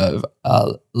story of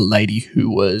a lady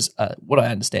who was what I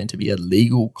understand to be a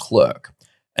legal clerk.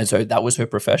 And so that was her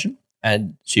profession.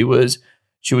 And she was,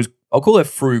 I'll call her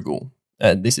frugal.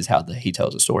 And this is how he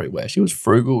tells a story where she was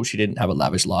frugal. She didn't have a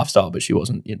lavish lifestyle, but she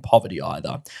wasn't in poverty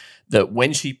either. That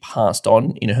when she passed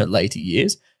on in her later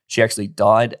years, she actually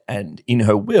died and in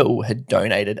her will had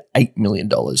donated $8 million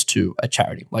to a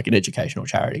charity, like an educational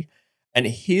charity. And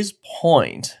his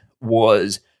point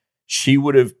was she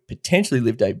would have potentially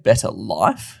lived a better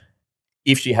life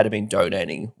if she had been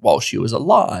donating while she was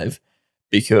alive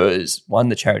because, one,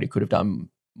 the charity could have done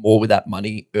more with that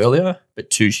money earlier, but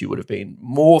two, she would have been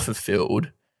more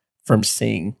fulfilled from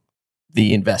seeing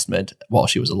the investment while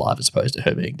she was alive as opposed to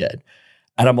her being dead.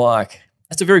 And I'm like,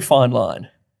 that's a very fine line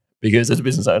because as a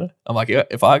business owner, I'm like,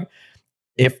 if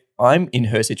I'm in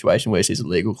her situation where she's a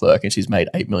legal clerk and she's made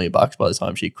 $8 million by the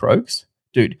time she croaks,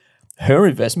 dude, her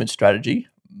investment strategy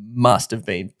must have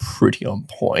been pretty on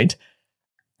point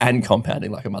and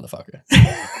compounding like a motherfucker.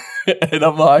 And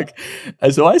I'm like,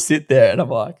 and so I sit there and I'm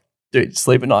like, dude,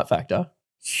 sleep at night factor,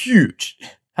 huge,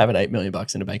 having $8 million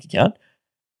in a bank account.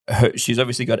 She's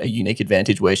obviously got a unique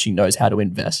advantage where she knows how to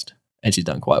invest and she's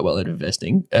done quite well at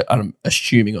investing, I'm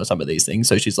assuming, on some of these things.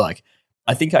 So she's like,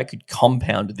 I think I could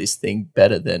compound this thing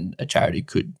better than a charity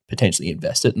could potentially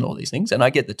invest it and all these things. And I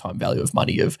get the time value of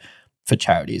money for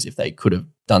charities if they could have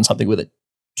done something with it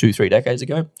 2-3 decades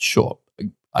ago. Sure,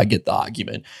 I get the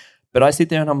argument. But I sit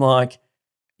there and I'm like,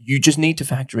 you just need to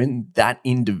factor in that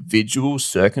individual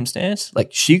circumstance. Like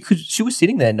she was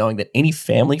sitting there knowing that any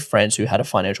family, friends who had a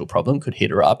financial problem could hit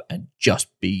her up and just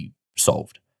be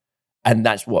solved. And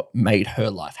that's what made her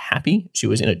life happy. She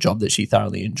was in a job that she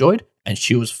thoroughly enjoyed and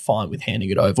she was fine with handing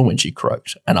it over when she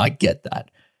croaked. And I get that.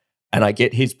 And I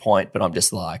get his point, but I'm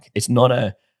just like, it's not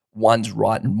a one's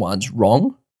right and one's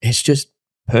wrong. It's just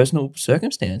personal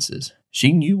circumstances.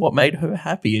 She knew what made her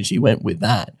happy and she went with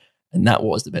that. And that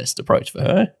was the best approach for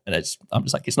her. And I'm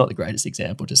just like, it's not the greatest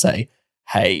example to say,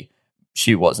 hey,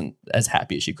 she wasn't as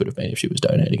happy as she could have been if she was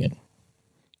donating it.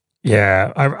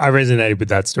 Yeah, I resonated with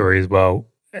that story as well.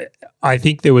 I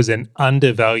think there was an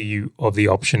undervalue of the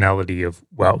optionality of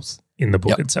wealth in the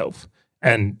book itself.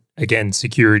 And again,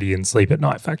 security and sleep at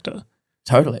night factor.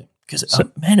 Totally. Because,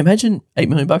 man, imagine $8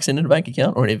 million in a bank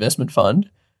account or an investment fund,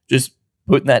 just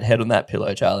putting that head on that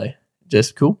pillow, Charlie.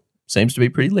 Just cool. Seems to be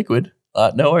pretty liquid.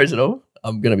 No worries at all.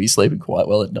 I'm going to be sleeping quite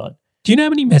well at night. Do you know how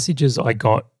many messages I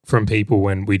got from people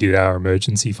when we did our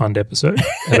emergency fund episode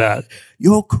about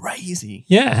you're crazy?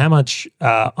 Yeah, how much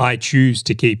I choose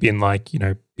to keep in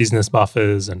business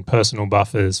buffers and personal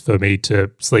buffers for me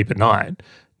to sleep at night.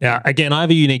 Now, again, I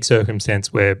have a unique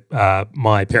circumstance where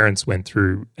my parents went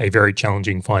through a very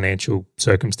challenging financial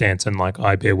circumstance and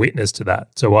I bear witness to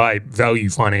that. So I value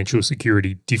financial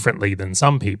security differently than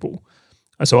some people.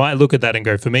 So I look at that and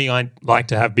go, for me, I like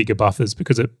to have bigger buffers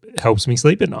because it helps me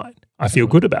sleep at night. I feel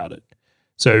good about it.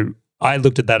 So I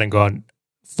looked at that and gone,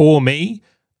 for me,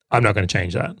 I'm not going to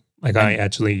change that. I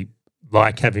actually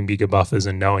like having bigger buffers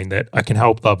and knowing that I can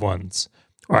help loved ones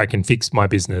or I can fix my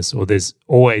business or there's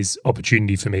always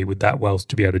opportunity for me with that wealth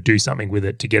to be able to do something with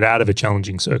it to get out of a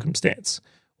challenging circumstance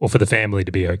or for the family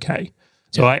to be okay.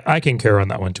 So I concur on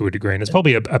that one to a degree. And it's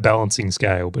probably a balancing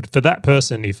scale. But for that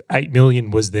person, if 8 million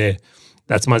was there,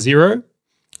 that's my zero.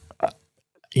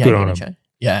 Good on them.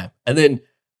 Yeah. And then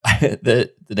the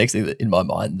next thing that in my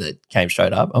mind that came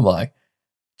straight up, I'm like,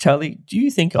 Charlie, do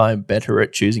you think I'm better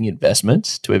at choosing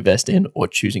investments to invest in or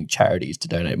choosing charities to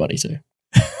donate money to?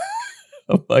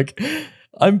 I'm like,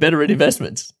 I'm better at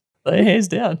investments. Like, hands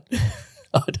down.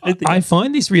 I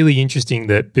find this really interesting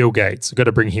that Bill Gates, I've got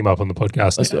to bring him up on the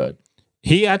podcast. That's right.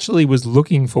 He actually was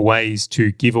looking for ways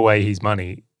to give away his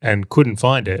money and couldn't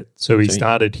find it. So he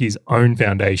started his own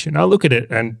foundation. I look at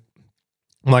it and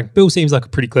I'm like, Bill seems like a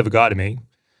pretty clever guy to me.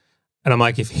 And I'm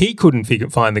like, if he couldn't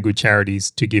find the good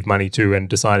charities to give money to and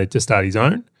decided to start his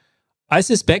own, I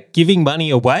suspect giving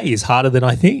money away is harder than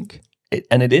I think.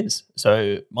 And it is.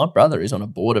 So my brother is on a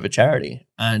board of a charity,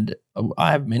 and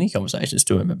I have many conversations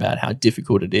to him about how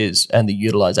difficult it is and the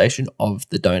utilization of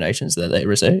the donations that they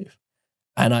receive.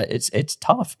 And it's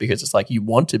tough because it's like you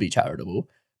want to be charitable,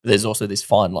 but there's also this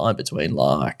fine line between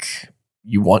like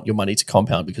you want your money to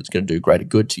compound because it's going to do greater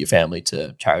good to your family,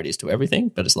 to charities, to everything.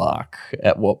 But it's like,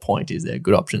 at what point is there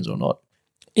good options or not?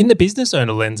 In the business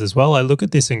owner lens as well, I look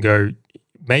at this and go,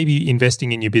 maybe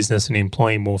investing in your business and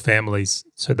employing more families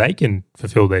so they can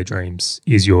fulfill their dreams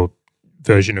is your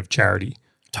version of charity.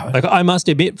 Totally. Like I must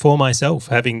admit for myself,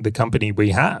 having the company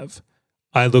we have,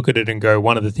 I look at it and go,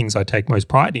 one of the things I take most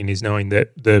pride in is knowing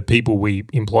that the people we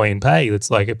employ and pay, it's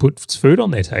like it puts food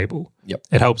on their table. Yep.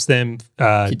 It helps them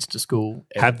kids to school,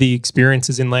 have the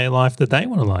experiences in their life that they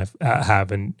want to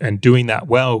have. And doing that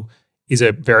well is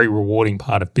a very rewarding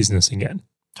part of business again.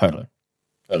 Totally.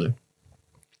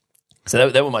 So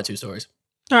that were my two stories.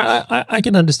 I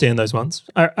can understand those ones.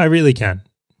 I really can.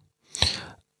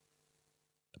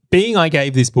 Being I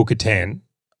gave this book a 10,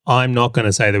 I'm not going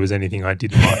to say there was anything I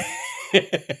didn't like.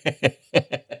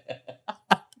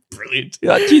 Brilliant.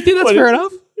 Do you think that's fair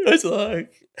enough? It's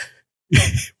like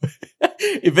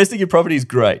investing in property is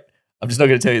great. I'm just not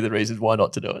going to tell you the reasons why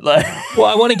not to do it. Well,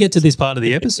 I want to get to this part of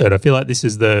the episode. I feel like this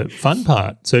is the fun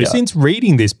part. So since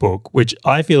reading this book, which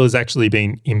I feel has actually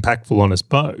been impactful on us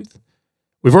both,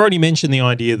 we've already mentioned the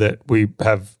idea that we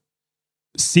have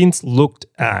since looked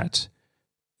at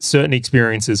certain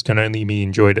experiences can only be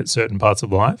enjoyed at certain parts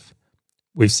of life.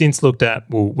 We've since looked at,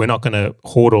 well, we're not going to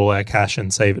hoard all our cash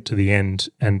and save it to the end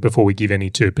and before we give any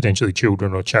to potentially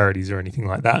children or charities or anything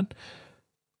like that.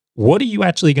 What are you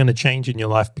actually going to change in your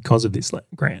life because of this,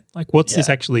 Grant? Like what's this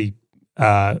actually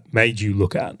made you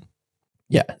look at?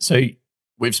 Yeah. So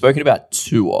we've spoken about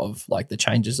two of like the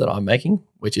changes that I'm making,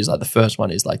 which is like the first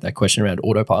one is like that question around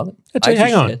autopilot. Actually,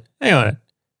 hang on.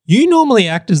 You normally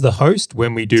act as the host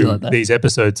when we do these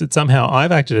episodes. It's somehow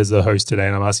I've acted as the host today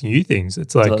and I'm asking you things.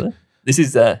 It's like... This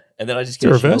is and then I just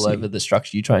get all over the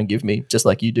structure you try and give me, just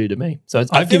like you do to me. So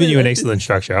I've given you an excellent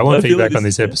structure. I want feedback on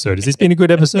this episode. Has this been a good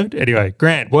episode? Anyway,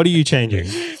 Grant, what are you changing?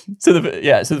 So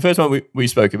the first one we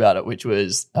spoke about it, which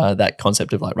was that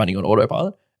concept of like running on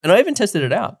autopilot. And I even tested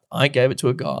it out. I gave it to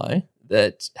a guy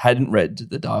that hadn't read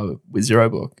the Die with Zero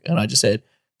book, and I just said,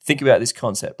 think about this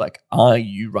concept. Like, are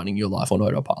you running your life on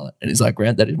autopilot? And he's like,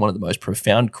 Grant, that is one of the most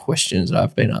profound questions that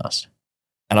I've been asked.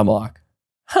 And I'm like,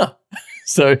 huh.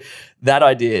 So that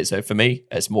idea, so for me,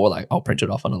 it's more like I'll print it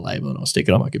off on a label and I'll stick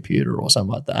it on my computer or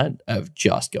something like that of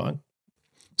just going.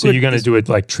 So you're going to do it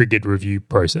like triggered review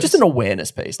process? Just an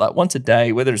awareness piece, like once a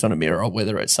day, whether it's on a mirror or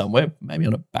whether it's somewhere, maybe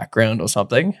on a background or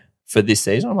something for this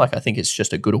season. I'm like, I think it's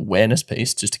just a good awareness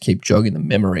piece just to keep jogging the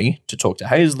memory, to talk to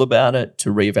Hazel about it, to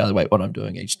reevaluate what I'm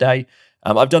doing each day.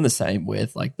 I've done the same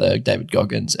with like the David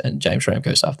Goggins and James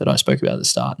Ramko stuff that I spoke about at the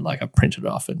start. And like I printed it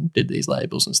off and did these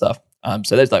labels and stuff.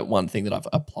 So there's like one thing that I've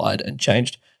applied and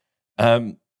changed.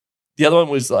 The other one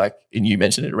was like, and you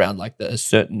mentioned it around like the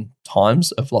certain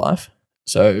times of life.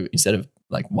 So instead of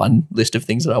like one list of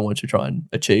things that I want to try and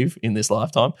achieve in this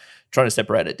lifetime, trying to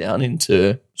separate it down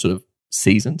into sort of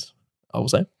seasons, I will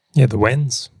say. Yeah, the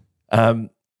whens.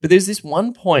 But there's this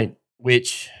one point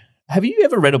which, have you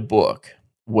ever read a book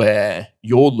where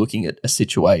you're looking at a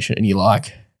situation and you're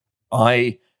like,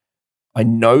 I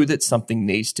know that something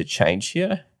needs to change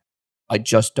here. I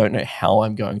just don't know how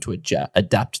I'm going to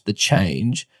adapt the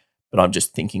change, but I'm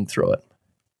just thinking through it.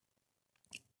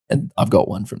 And I've got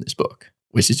one from this book,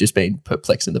 which has just been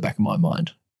perplexed in the back of my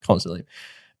mind constantly.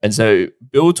 And so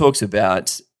Bill talks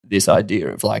about this idea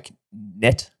of like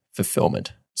net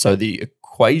fulfillment. So the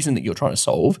equation that you're trying to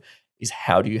solve is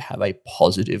how do you have a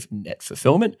positive net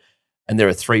fulfillment? And there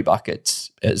are three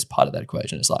buckets as part of that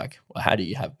equation. It's like, well, how do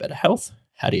you have better health?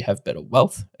 How do you have better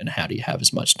wealth? And how do you have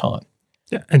as much time?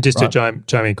 Yeah, and just Right. to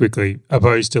chime in quickly,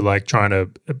 opposed to like trying to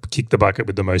kick the bucket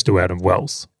with the most amount of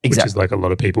wealth, which is like a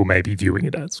lot of people may be viewing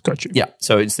it as. Got you. Yeah.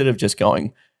 So instead of just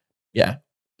going,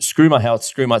 screw my health,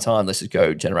 screw my time, let's just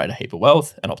go generate a heap of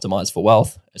wealth and optimize for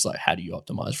wealth. It's like, how do you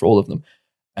optimize for all of them?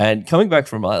 And coming back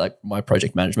from my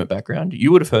project management background,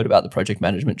 you would have heard about the project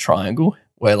management triangle,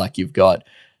 where like you've got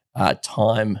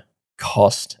time,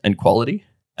 cost, and quality.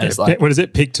 And it's like, what is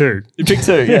it? Pick two. pick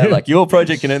two. Yeah. Like your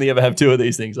project can only ever have two of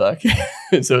these things. Like,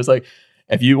 so it's like,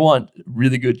 if you want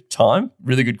really good time,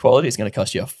 really good quality, it's going to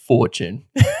cost you a fortune.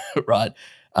 Right.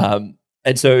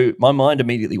 And so my mind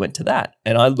immediately went to that.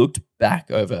 And I looked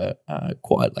back over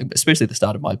quite like, especially the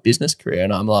start of my business career.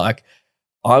 And I'm like,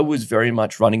 I was very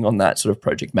much running on that sort of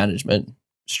project management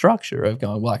structure of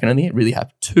going, well, I can only really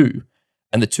have two.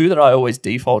 And the two that I always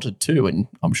defaulted to, and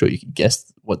I'm sure you can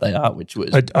guess what they are, which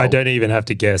was... I don't even have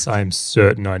to guess. I'm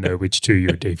certain I know which two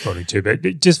you're defaulting to.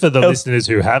 But just for the listeners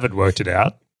who haven't worked it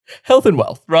out. Health and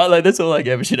wealth, right? Like that's all I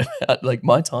gave a shit about. Like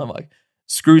my time, like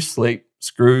screw sleep,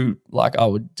 screw like I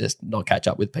would just not catch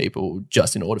up with people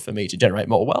just in order for me to generate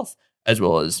more wealth as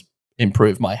well as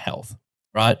improve my health,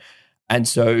 right? And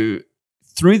so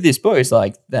through this book, it's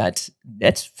like that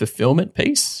net fulfillment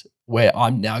piece where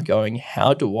I'm now going,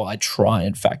 how do I try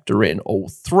and factor in all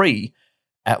three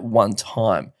at one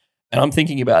time? And I'm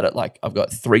thinking about it like I've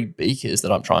got 3 beakers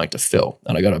that I'm trying to fill,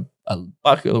 and I got a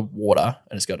bucket of water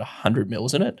and it's got 100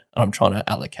 mils in it, and I'm trying to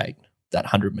allocate that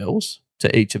 100 mils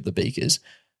to each of the beakers.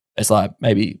 It's like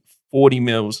maybe 40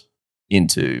 mils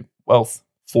into wealth,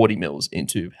 40 mils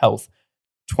into health,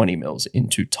 20 mils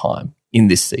into time in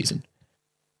this season.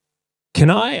 Can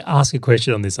I ask a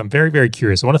question on this? I'm very, very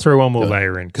curious. I want to throw one more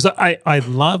layer in because I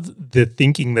love the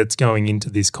thinking that's going into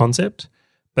this concept.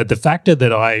 But the factor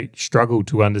that I struggle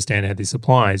to understand how this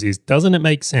applies is, doesn't it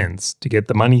make sense to get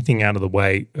the money thing out of the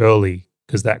way early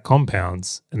because that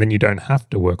compounds and then you don't have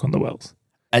to work on the wealth?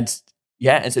 And so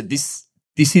this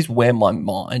is where my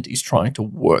mind is trying to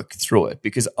work through it,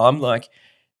 because I'm like,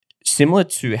 similar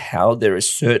to how there are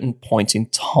certain points in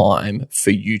time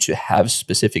for you to have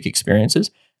specific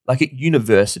experiences, like at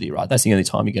university, right? That's the only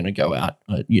time you're going to go out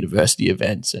at university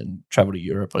events and travel to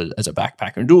Europe as a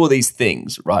backpacker and do all these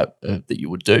things, right, that you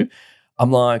would do.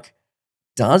 I'm like,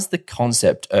 does the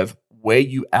concept of where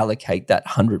you allocate that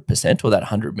 100% or that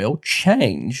 100 mil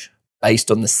change based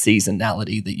on the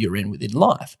seasonality that you're in within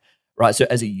life, right? So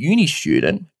as a uni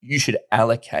student, you should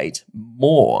allocate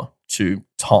more to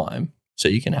time so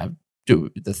you can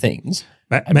do the things.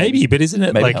 Maybe, but isn't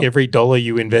it like help. every dollar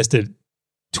you invested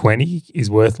 20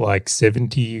 is worth like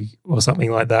 70 or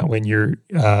something like that when you're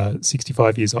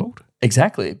 65 years old?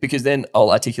 Exactly, because then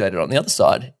I'll articulate it on the other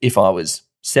side. If I was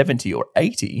 70 or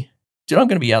 80, I'm going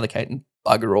to be allocating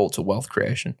bugger all to wealth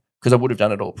creation because I would have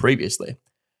done it all previously,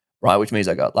 right? Which means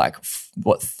I got like,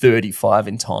 35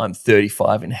 in time,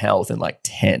 35 in health, and like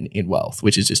 10 in wealth,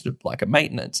 which is just like a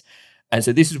maintenance. And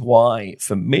so this is why,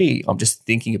 for me, I'm just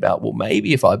thinking about, well,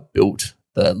 maybe if I built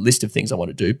the list of things I want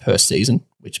to do per season,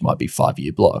 which might be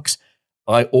 5-year blocks,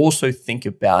 I also think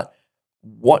about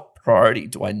what priority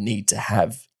do I need to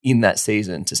have in that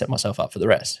season to set myself up for the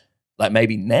rest. Like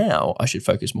maybe now I should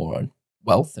focus more on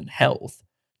wealth and health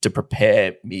to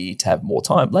prepare me to have more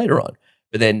time later on.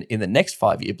 But then in the next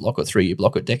 5-year block or 3-year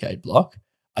block or decade block,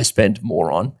 I spend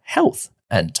more on health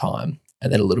and time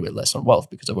and then a little bit less on wealth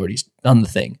because I've already done the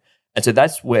thing. And so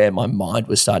that's where my mind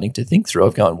was starting to think through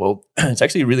of going, well, it's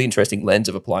actually a really interesting lens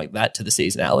of applying that to the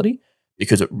seasonality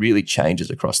because it really changes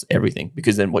across everything,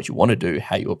 because then what you want to do,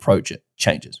 how you approach it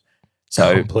changes.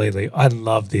 So completely. I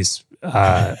love this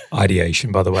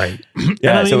ideation, by the way.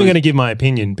 Yeah, and I'm even going to give my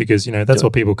opinion because, that's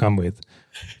what people come with.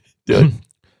 Do it.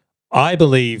 I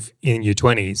believe in your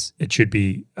 20s, it should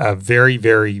be a very,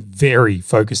 very, very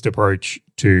focused approach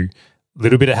to a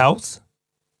little bit of health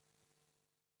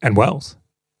and wealth.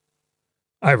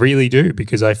 I really do,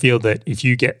 because I feel that if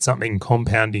you get something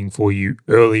compounding for you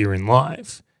earlier in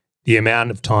life, the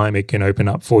amount of time it can open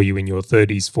up for you in your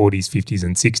 30s, 40s, 50s,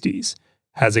 and 60s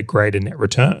has a greater net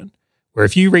return. Where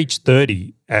if you reach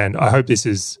 30, and I hope this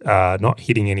is not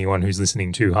hitting anyone who's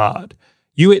listening too hard,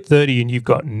 you hit 30 and you've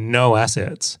got no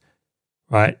assets,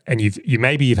 right? And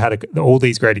you've had all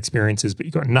these great experiences, but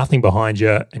you've got nothing behind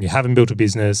you, and you haven't built a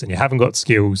business, and you haven't got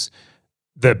skills.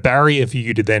 The barrier for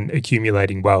you to then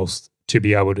accumulating wealth to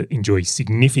be able to enjoy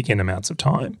significant amounts of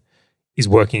time is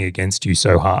working against you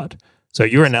so hard. So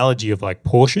your analogy of like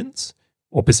portions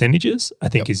or percentages, I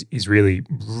think is really,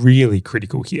 really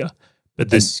critical here. But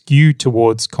the skew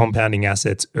towards compounding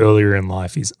assets earlier in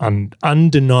life is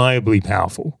undeniably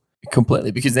powerful.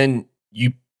 Completely, because then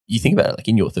you think about it, like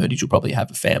in your 30s, you'll probably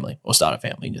have a family or start a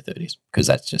family in your 30s, because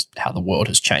that's just how the world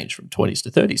has changed from 20s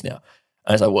to 30s now.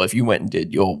 And it's like, well, if you went and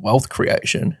did your wealth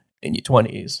creation in your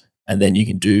 20s, and then you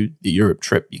can do the Europe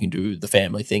trip, you can do the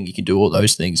family thing, you can do all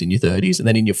those things in your 30s. And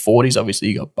then in your 40s, obviously,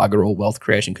 you got bugger all wealth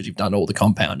creation because you've done all the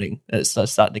compounding and it's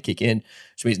starting to kick in,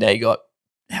 which means now you got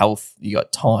health, you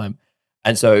got time.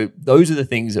 And so those are the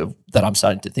things that I'm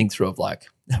starting to think through of like,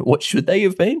 what should they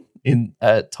have been in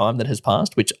a time that has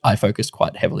passed, which I focused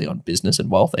quite heavily on business and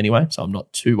wealth anyway. So I'm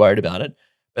not too worried about it.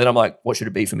 But then I'm like, what should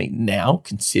it be for me now,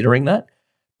 considering that?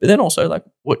 But then also like,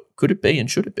 what could it be and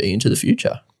should it be into the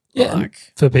future? Yeah,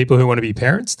 like, for people who want to be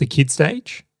parents, the kid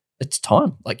stage. It's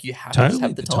time. Like you have Totally. to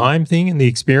have the The time. time thing and the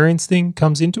experience thing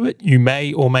comes into it. You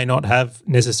may or may not have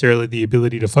necessarily the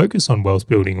ability to focus on wealth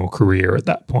building or career at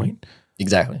that point.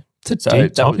 Exactly. It's a So deep that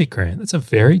was- topic, Grant. That's a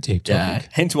very deep Yeah. topic.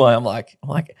 Hence why I'm like,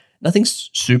 nothing's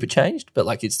super changed, but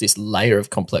like it's this layer of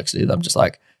complexity that I'm just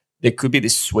like, there could be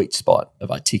this sweet spot of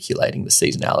articulating the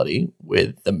seasonality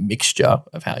with the mixture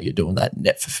of how you're doing that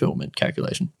net fulfillment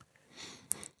calculation.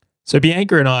 So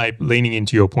Bianca and I, leaning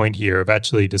into your point here, have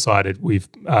actually decided we've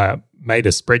made a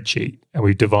spreadsheet and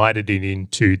we've divided it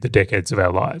into the decades of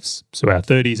our lives. So our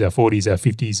 30s, our 40s, our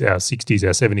 50s, our 60s, our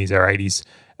 70s, our 80s.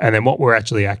 And then what we're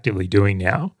actually actively doing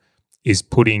now is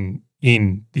putting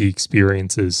in the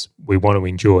experiences we want to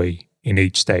enjoy in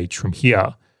each stage from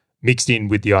here, mixed in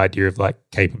with the idea of like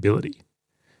capability.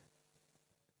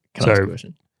 Can I ask So- a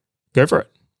question? Go for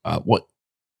it. What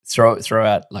throw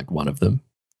out like one of them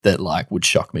that like would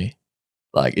shock me.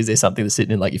 Like, is there something that's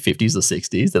sitting in like your 50s or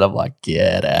 60s that I'm like,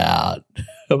 get out?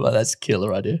 I'm like, that's a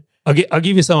killer idea. I'll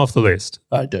give you some off the list.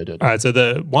 All right, do it. All right, so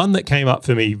the one that came up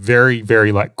for me very,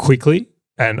 very like quickly,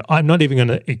 and I'm not even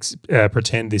going to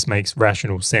pretend this makes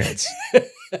rational sense,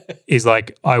 is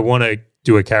like I want to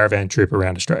do a caravan trip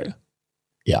around Australia.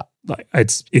 Yeah. Like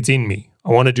it's in me. I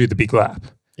want to do the big lap.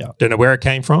 Yeah. Don't know where it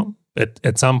came from, but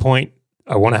at some point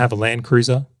I want to have a Land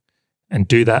Cruiser and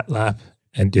do that lap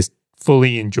and just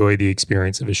fully enjoy the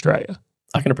experience of Australia.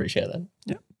 I can appreciate that.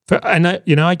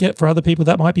 I get for other people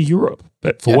that might be Europe,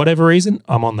 but for whatever reason,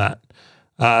 I'm on that.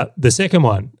 The second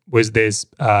one was there's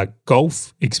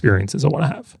golf experiences I want to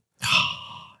have.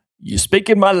 You're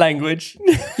speaking my language.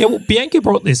 Yeah, well, Bianca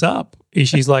brought this up.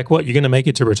 She's like, what, you're going to make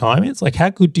it to retirement? It's like, how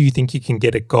good do you think you can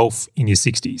get at golf in your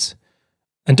 60s?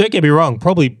 And don't get me wrong,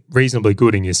 probably reasonably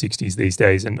good in your 60s these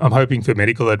days. And I'm hoping for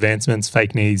medical advancements,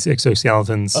 fake knees,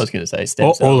 exoskeletons. I was going to say stem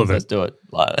All cells. of it. Let's do it.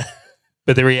 Like,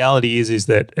 But the reality is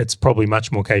that it's probably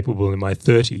much more capable in my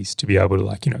 30s to be able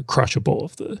to crush a ball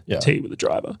off the tee with a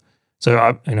driver. So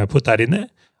I put that in there.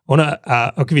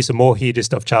 I'll give you some more here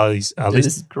just off Charlie's dude, list.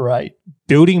 this is great.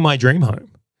 Building my dream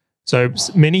home. So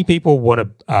many people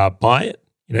want to buy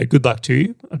it. Good luck to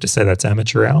you. I'll just say that's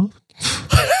amateur hour.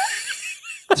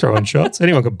 Throwing shots.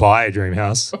 Anyone could buy a dream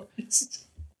house.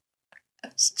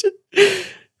 It's just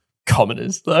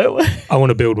commoners, though. I want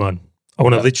to build one. I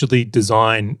want to literally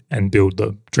design and build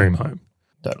the dream home.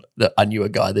 I knew a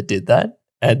guy that did that,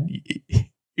 and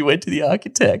he went to the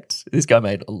architect. This guy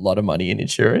made a lot of money in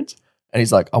insurance, and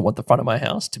he's like, I want the front of my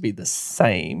house to be the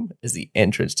same as the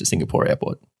entrance to Singapore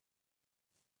Airport.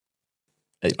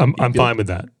 I'm fine with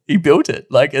that. He built it.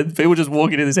 And people just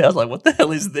walk into this house like, what the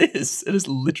hell is this? And it's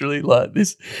literally like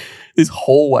this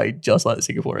hallway just like the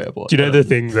Singapore Airport. Do you know the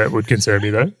thing that would concern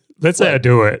me though? Let's say I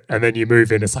do it and then you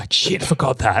move in. It's like, shit, I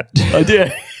forgot that. I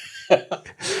did.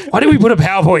 Why did we put a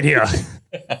PowerPoint here?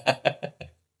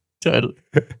 Totally.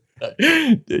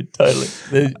 Dude, totally.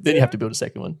 Then you have to build a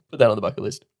second one. Put that on the bucket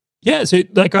list. Yeah, so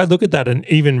I look at that and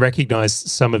even recognize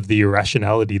some of the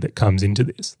irrationality that comes into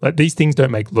this. Like these things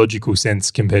don't make logical sense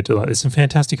compared to there's some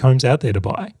fantastic homes out there to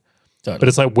buy. Totally. But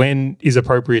it's like when is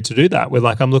appropriate to do that? Where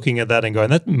I'm looking at that and going,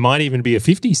 that might even be a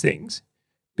 50s things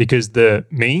because the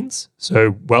means,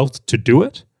 so wealth to do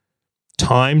it,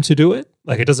 time to do it,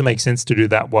 it doesn't make sense to do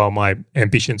that while my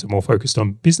ambitions are more focused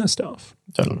on business stuff.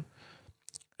 Totally.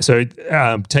 So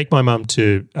take my mum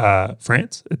to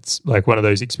France. It's like one of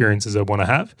those experiences I want to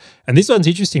have. And this one's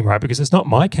interesting, right? Because it's not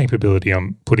my capability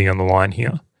I'm putting on the line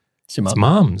here. It's your It's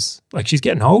mum. mum's. She's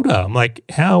getting older. I'm like,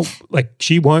 how?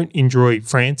 She won't enjoy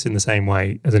France in the same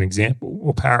way as an example,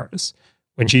 or Paris,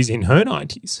 when she's in her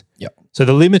 90s. Yep. So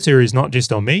the limiter is not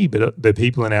just on me, but the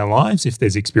people in our lives, if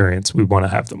there's experience we want to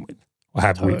have them with, or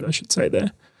have with, I should say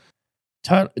there.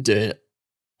 Dude,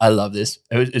 I love this.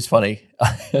 It's funny.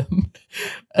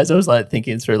 As I was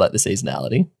thinking through the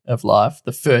seasonality of life,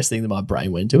 the first thing that my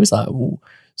brain went to is well,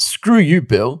 screw you,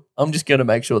 Bill. I'm just going to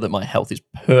make sure that my health is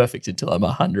perfect until I'm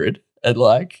 100. And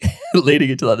leading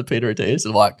into the Peter Attias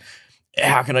and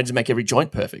how can I just make every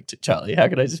joint perfect, Charlie? How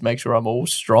can I just make sure I'm all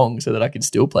strong so that I can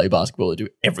still play basketball and do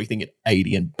everything at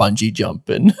 80 and bungee jump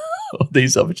and all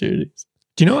these opportunities?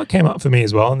 Do you know what came up for me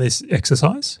as well in this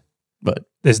exercise? But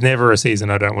There's never a season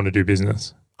I don't want to do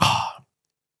business.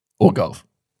 or golf.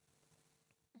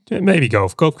 Maybe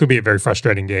golf. Golf could be a very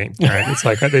frustrating game. Right? It's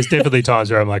like there's definitely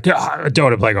times where I'm like, I don't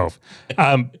want to play golf.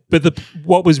 But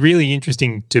what was really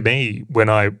interesting to me when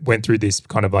I went through this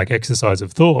kind of like exercise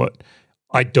of thought,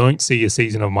 I don't see a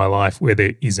season of my life where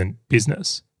there isn't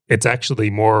business. It's actually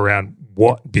more around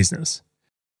what business.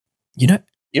 You know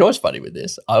what's funny with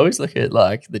this? I always look at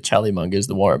like the Charlie Mungers,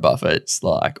 the Warren Buffetts,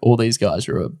 like all these guys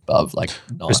are above like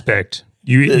 9. Respect.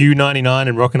 You 99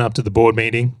 and rocking up to the board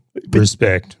meeting.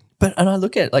 Respect. And I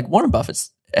look at like Warren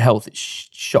Buffett's health is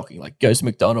shocking. Like goes to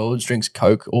McDonald's, drinks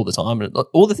Coke all the time, and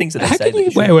all the things that they say.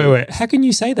 Wait. How can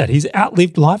you say that? He's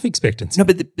outlived life expectancy. No,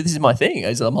 but this is my thing.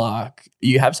 Is I'm like,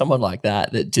 you have someone like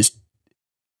that just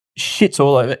shits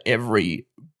all over every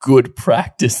good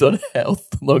practice on health,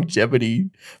 longevity,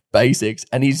 basics,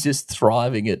 and he's just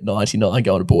thriving at 99,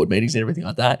 going to board meetings and everything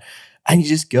like that. And you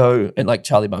just go and like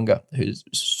Charlie Munger, who's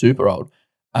super old.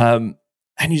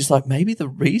 And you're just like, maybe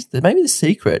the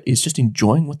secret is just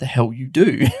enjoying what the hell you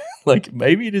do. Like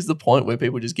maybe it is the point where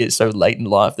people just get so late in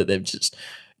life that they just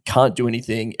can't do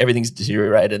anything. Everything's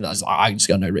deteriorated. And I just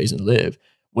got no reason to live.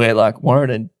 Where like Warren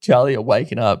and Charlie are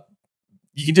waking up.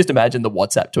 You can just imagine the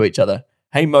WhatsApp to each other.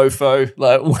 Hey, mofo,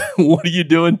 like what are you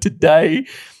doing today?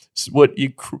 What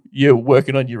you're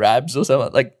working on your abs or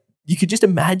something? Like you could just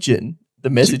imagine the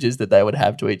messages that they would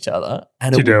have to each other.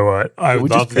 And you know what? I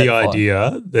love the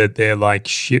idea that they're like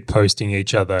shit posting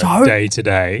each other day to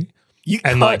day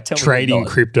and like trading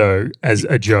crypto as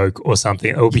a joke or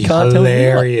something. It would be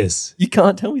hilarious. You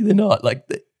can't tell me they're not. Like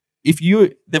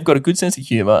they've got a good sense of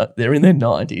humor. They're in their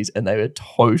 90s and they were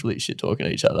totally shit talking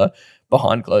to each other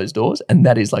behind closed doors. And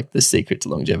that is like the secret to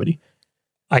longevity.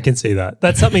 I can see that.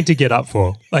 That's something to get up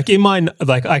for. Like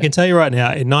I can tell you right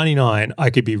now, in 99, I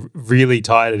could be really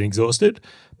tired and exhausted,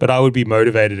 but I would be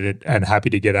motivated and happy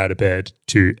to get out of bed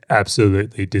to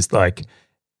absolutely just like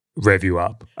rev you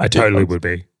up. I totally would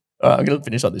be. I'm going to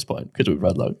finish on this point because we've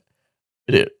run long.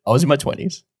 I was in my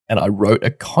 20s and I wrote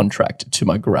a contract to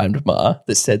my grandma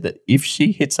that said that if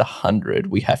she hits 100,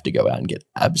 we have to go out and get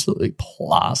absolutely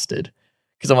plastered.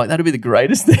 Because I'm like, that'd be the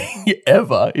greatest thing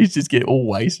ever is just get all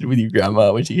wasted with your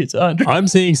grandma when she hits 100. I'm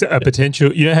seeing a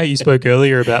potential, you know how you spoke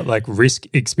earlier about like risk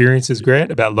experiences,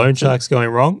 Grant, about loan sharks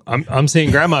going wrong? I'm seeing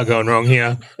grandma going wrong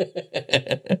here.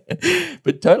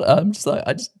 But totally, I'm just like,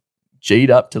 I just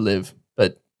G'd up to live.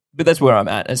 But that's where I'm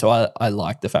at. And so I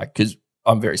like the fact, because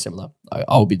I'm very similar.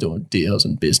 I'll be doing deals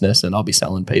and business and I'll be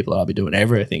selling people and I'll be doing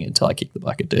everything until I kick the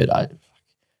bucket dirt.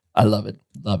 I love it.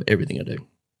 Love everything I do.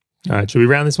 All right, should we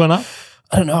round this one up?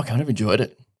 I don't know. I kind of enjoyed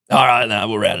it. All right, now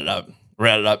we'll round it up.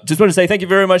 Just want to say thank you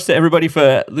very much to everybody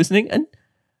for listening. And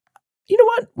you know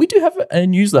what? We do have a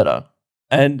newsletter.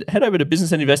 And head over to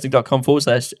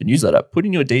businessandinvesting.com/newsletter. Put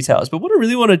in your details. But what I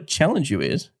really want to challenge you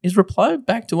is reply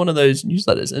back to one of those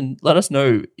newsletters and let us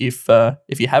know if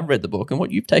you have read the book and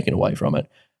what you've taken away from it.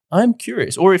 I'm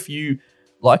curious. Or if you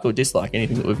like or dislike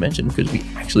anything that we've mentioned, because we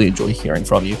actually enjoy hearing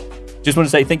from you. Just want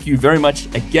to say thank you very much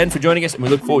again for joining us, and we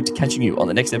look forward to catching you on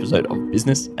the next episode of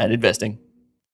Business and Investing.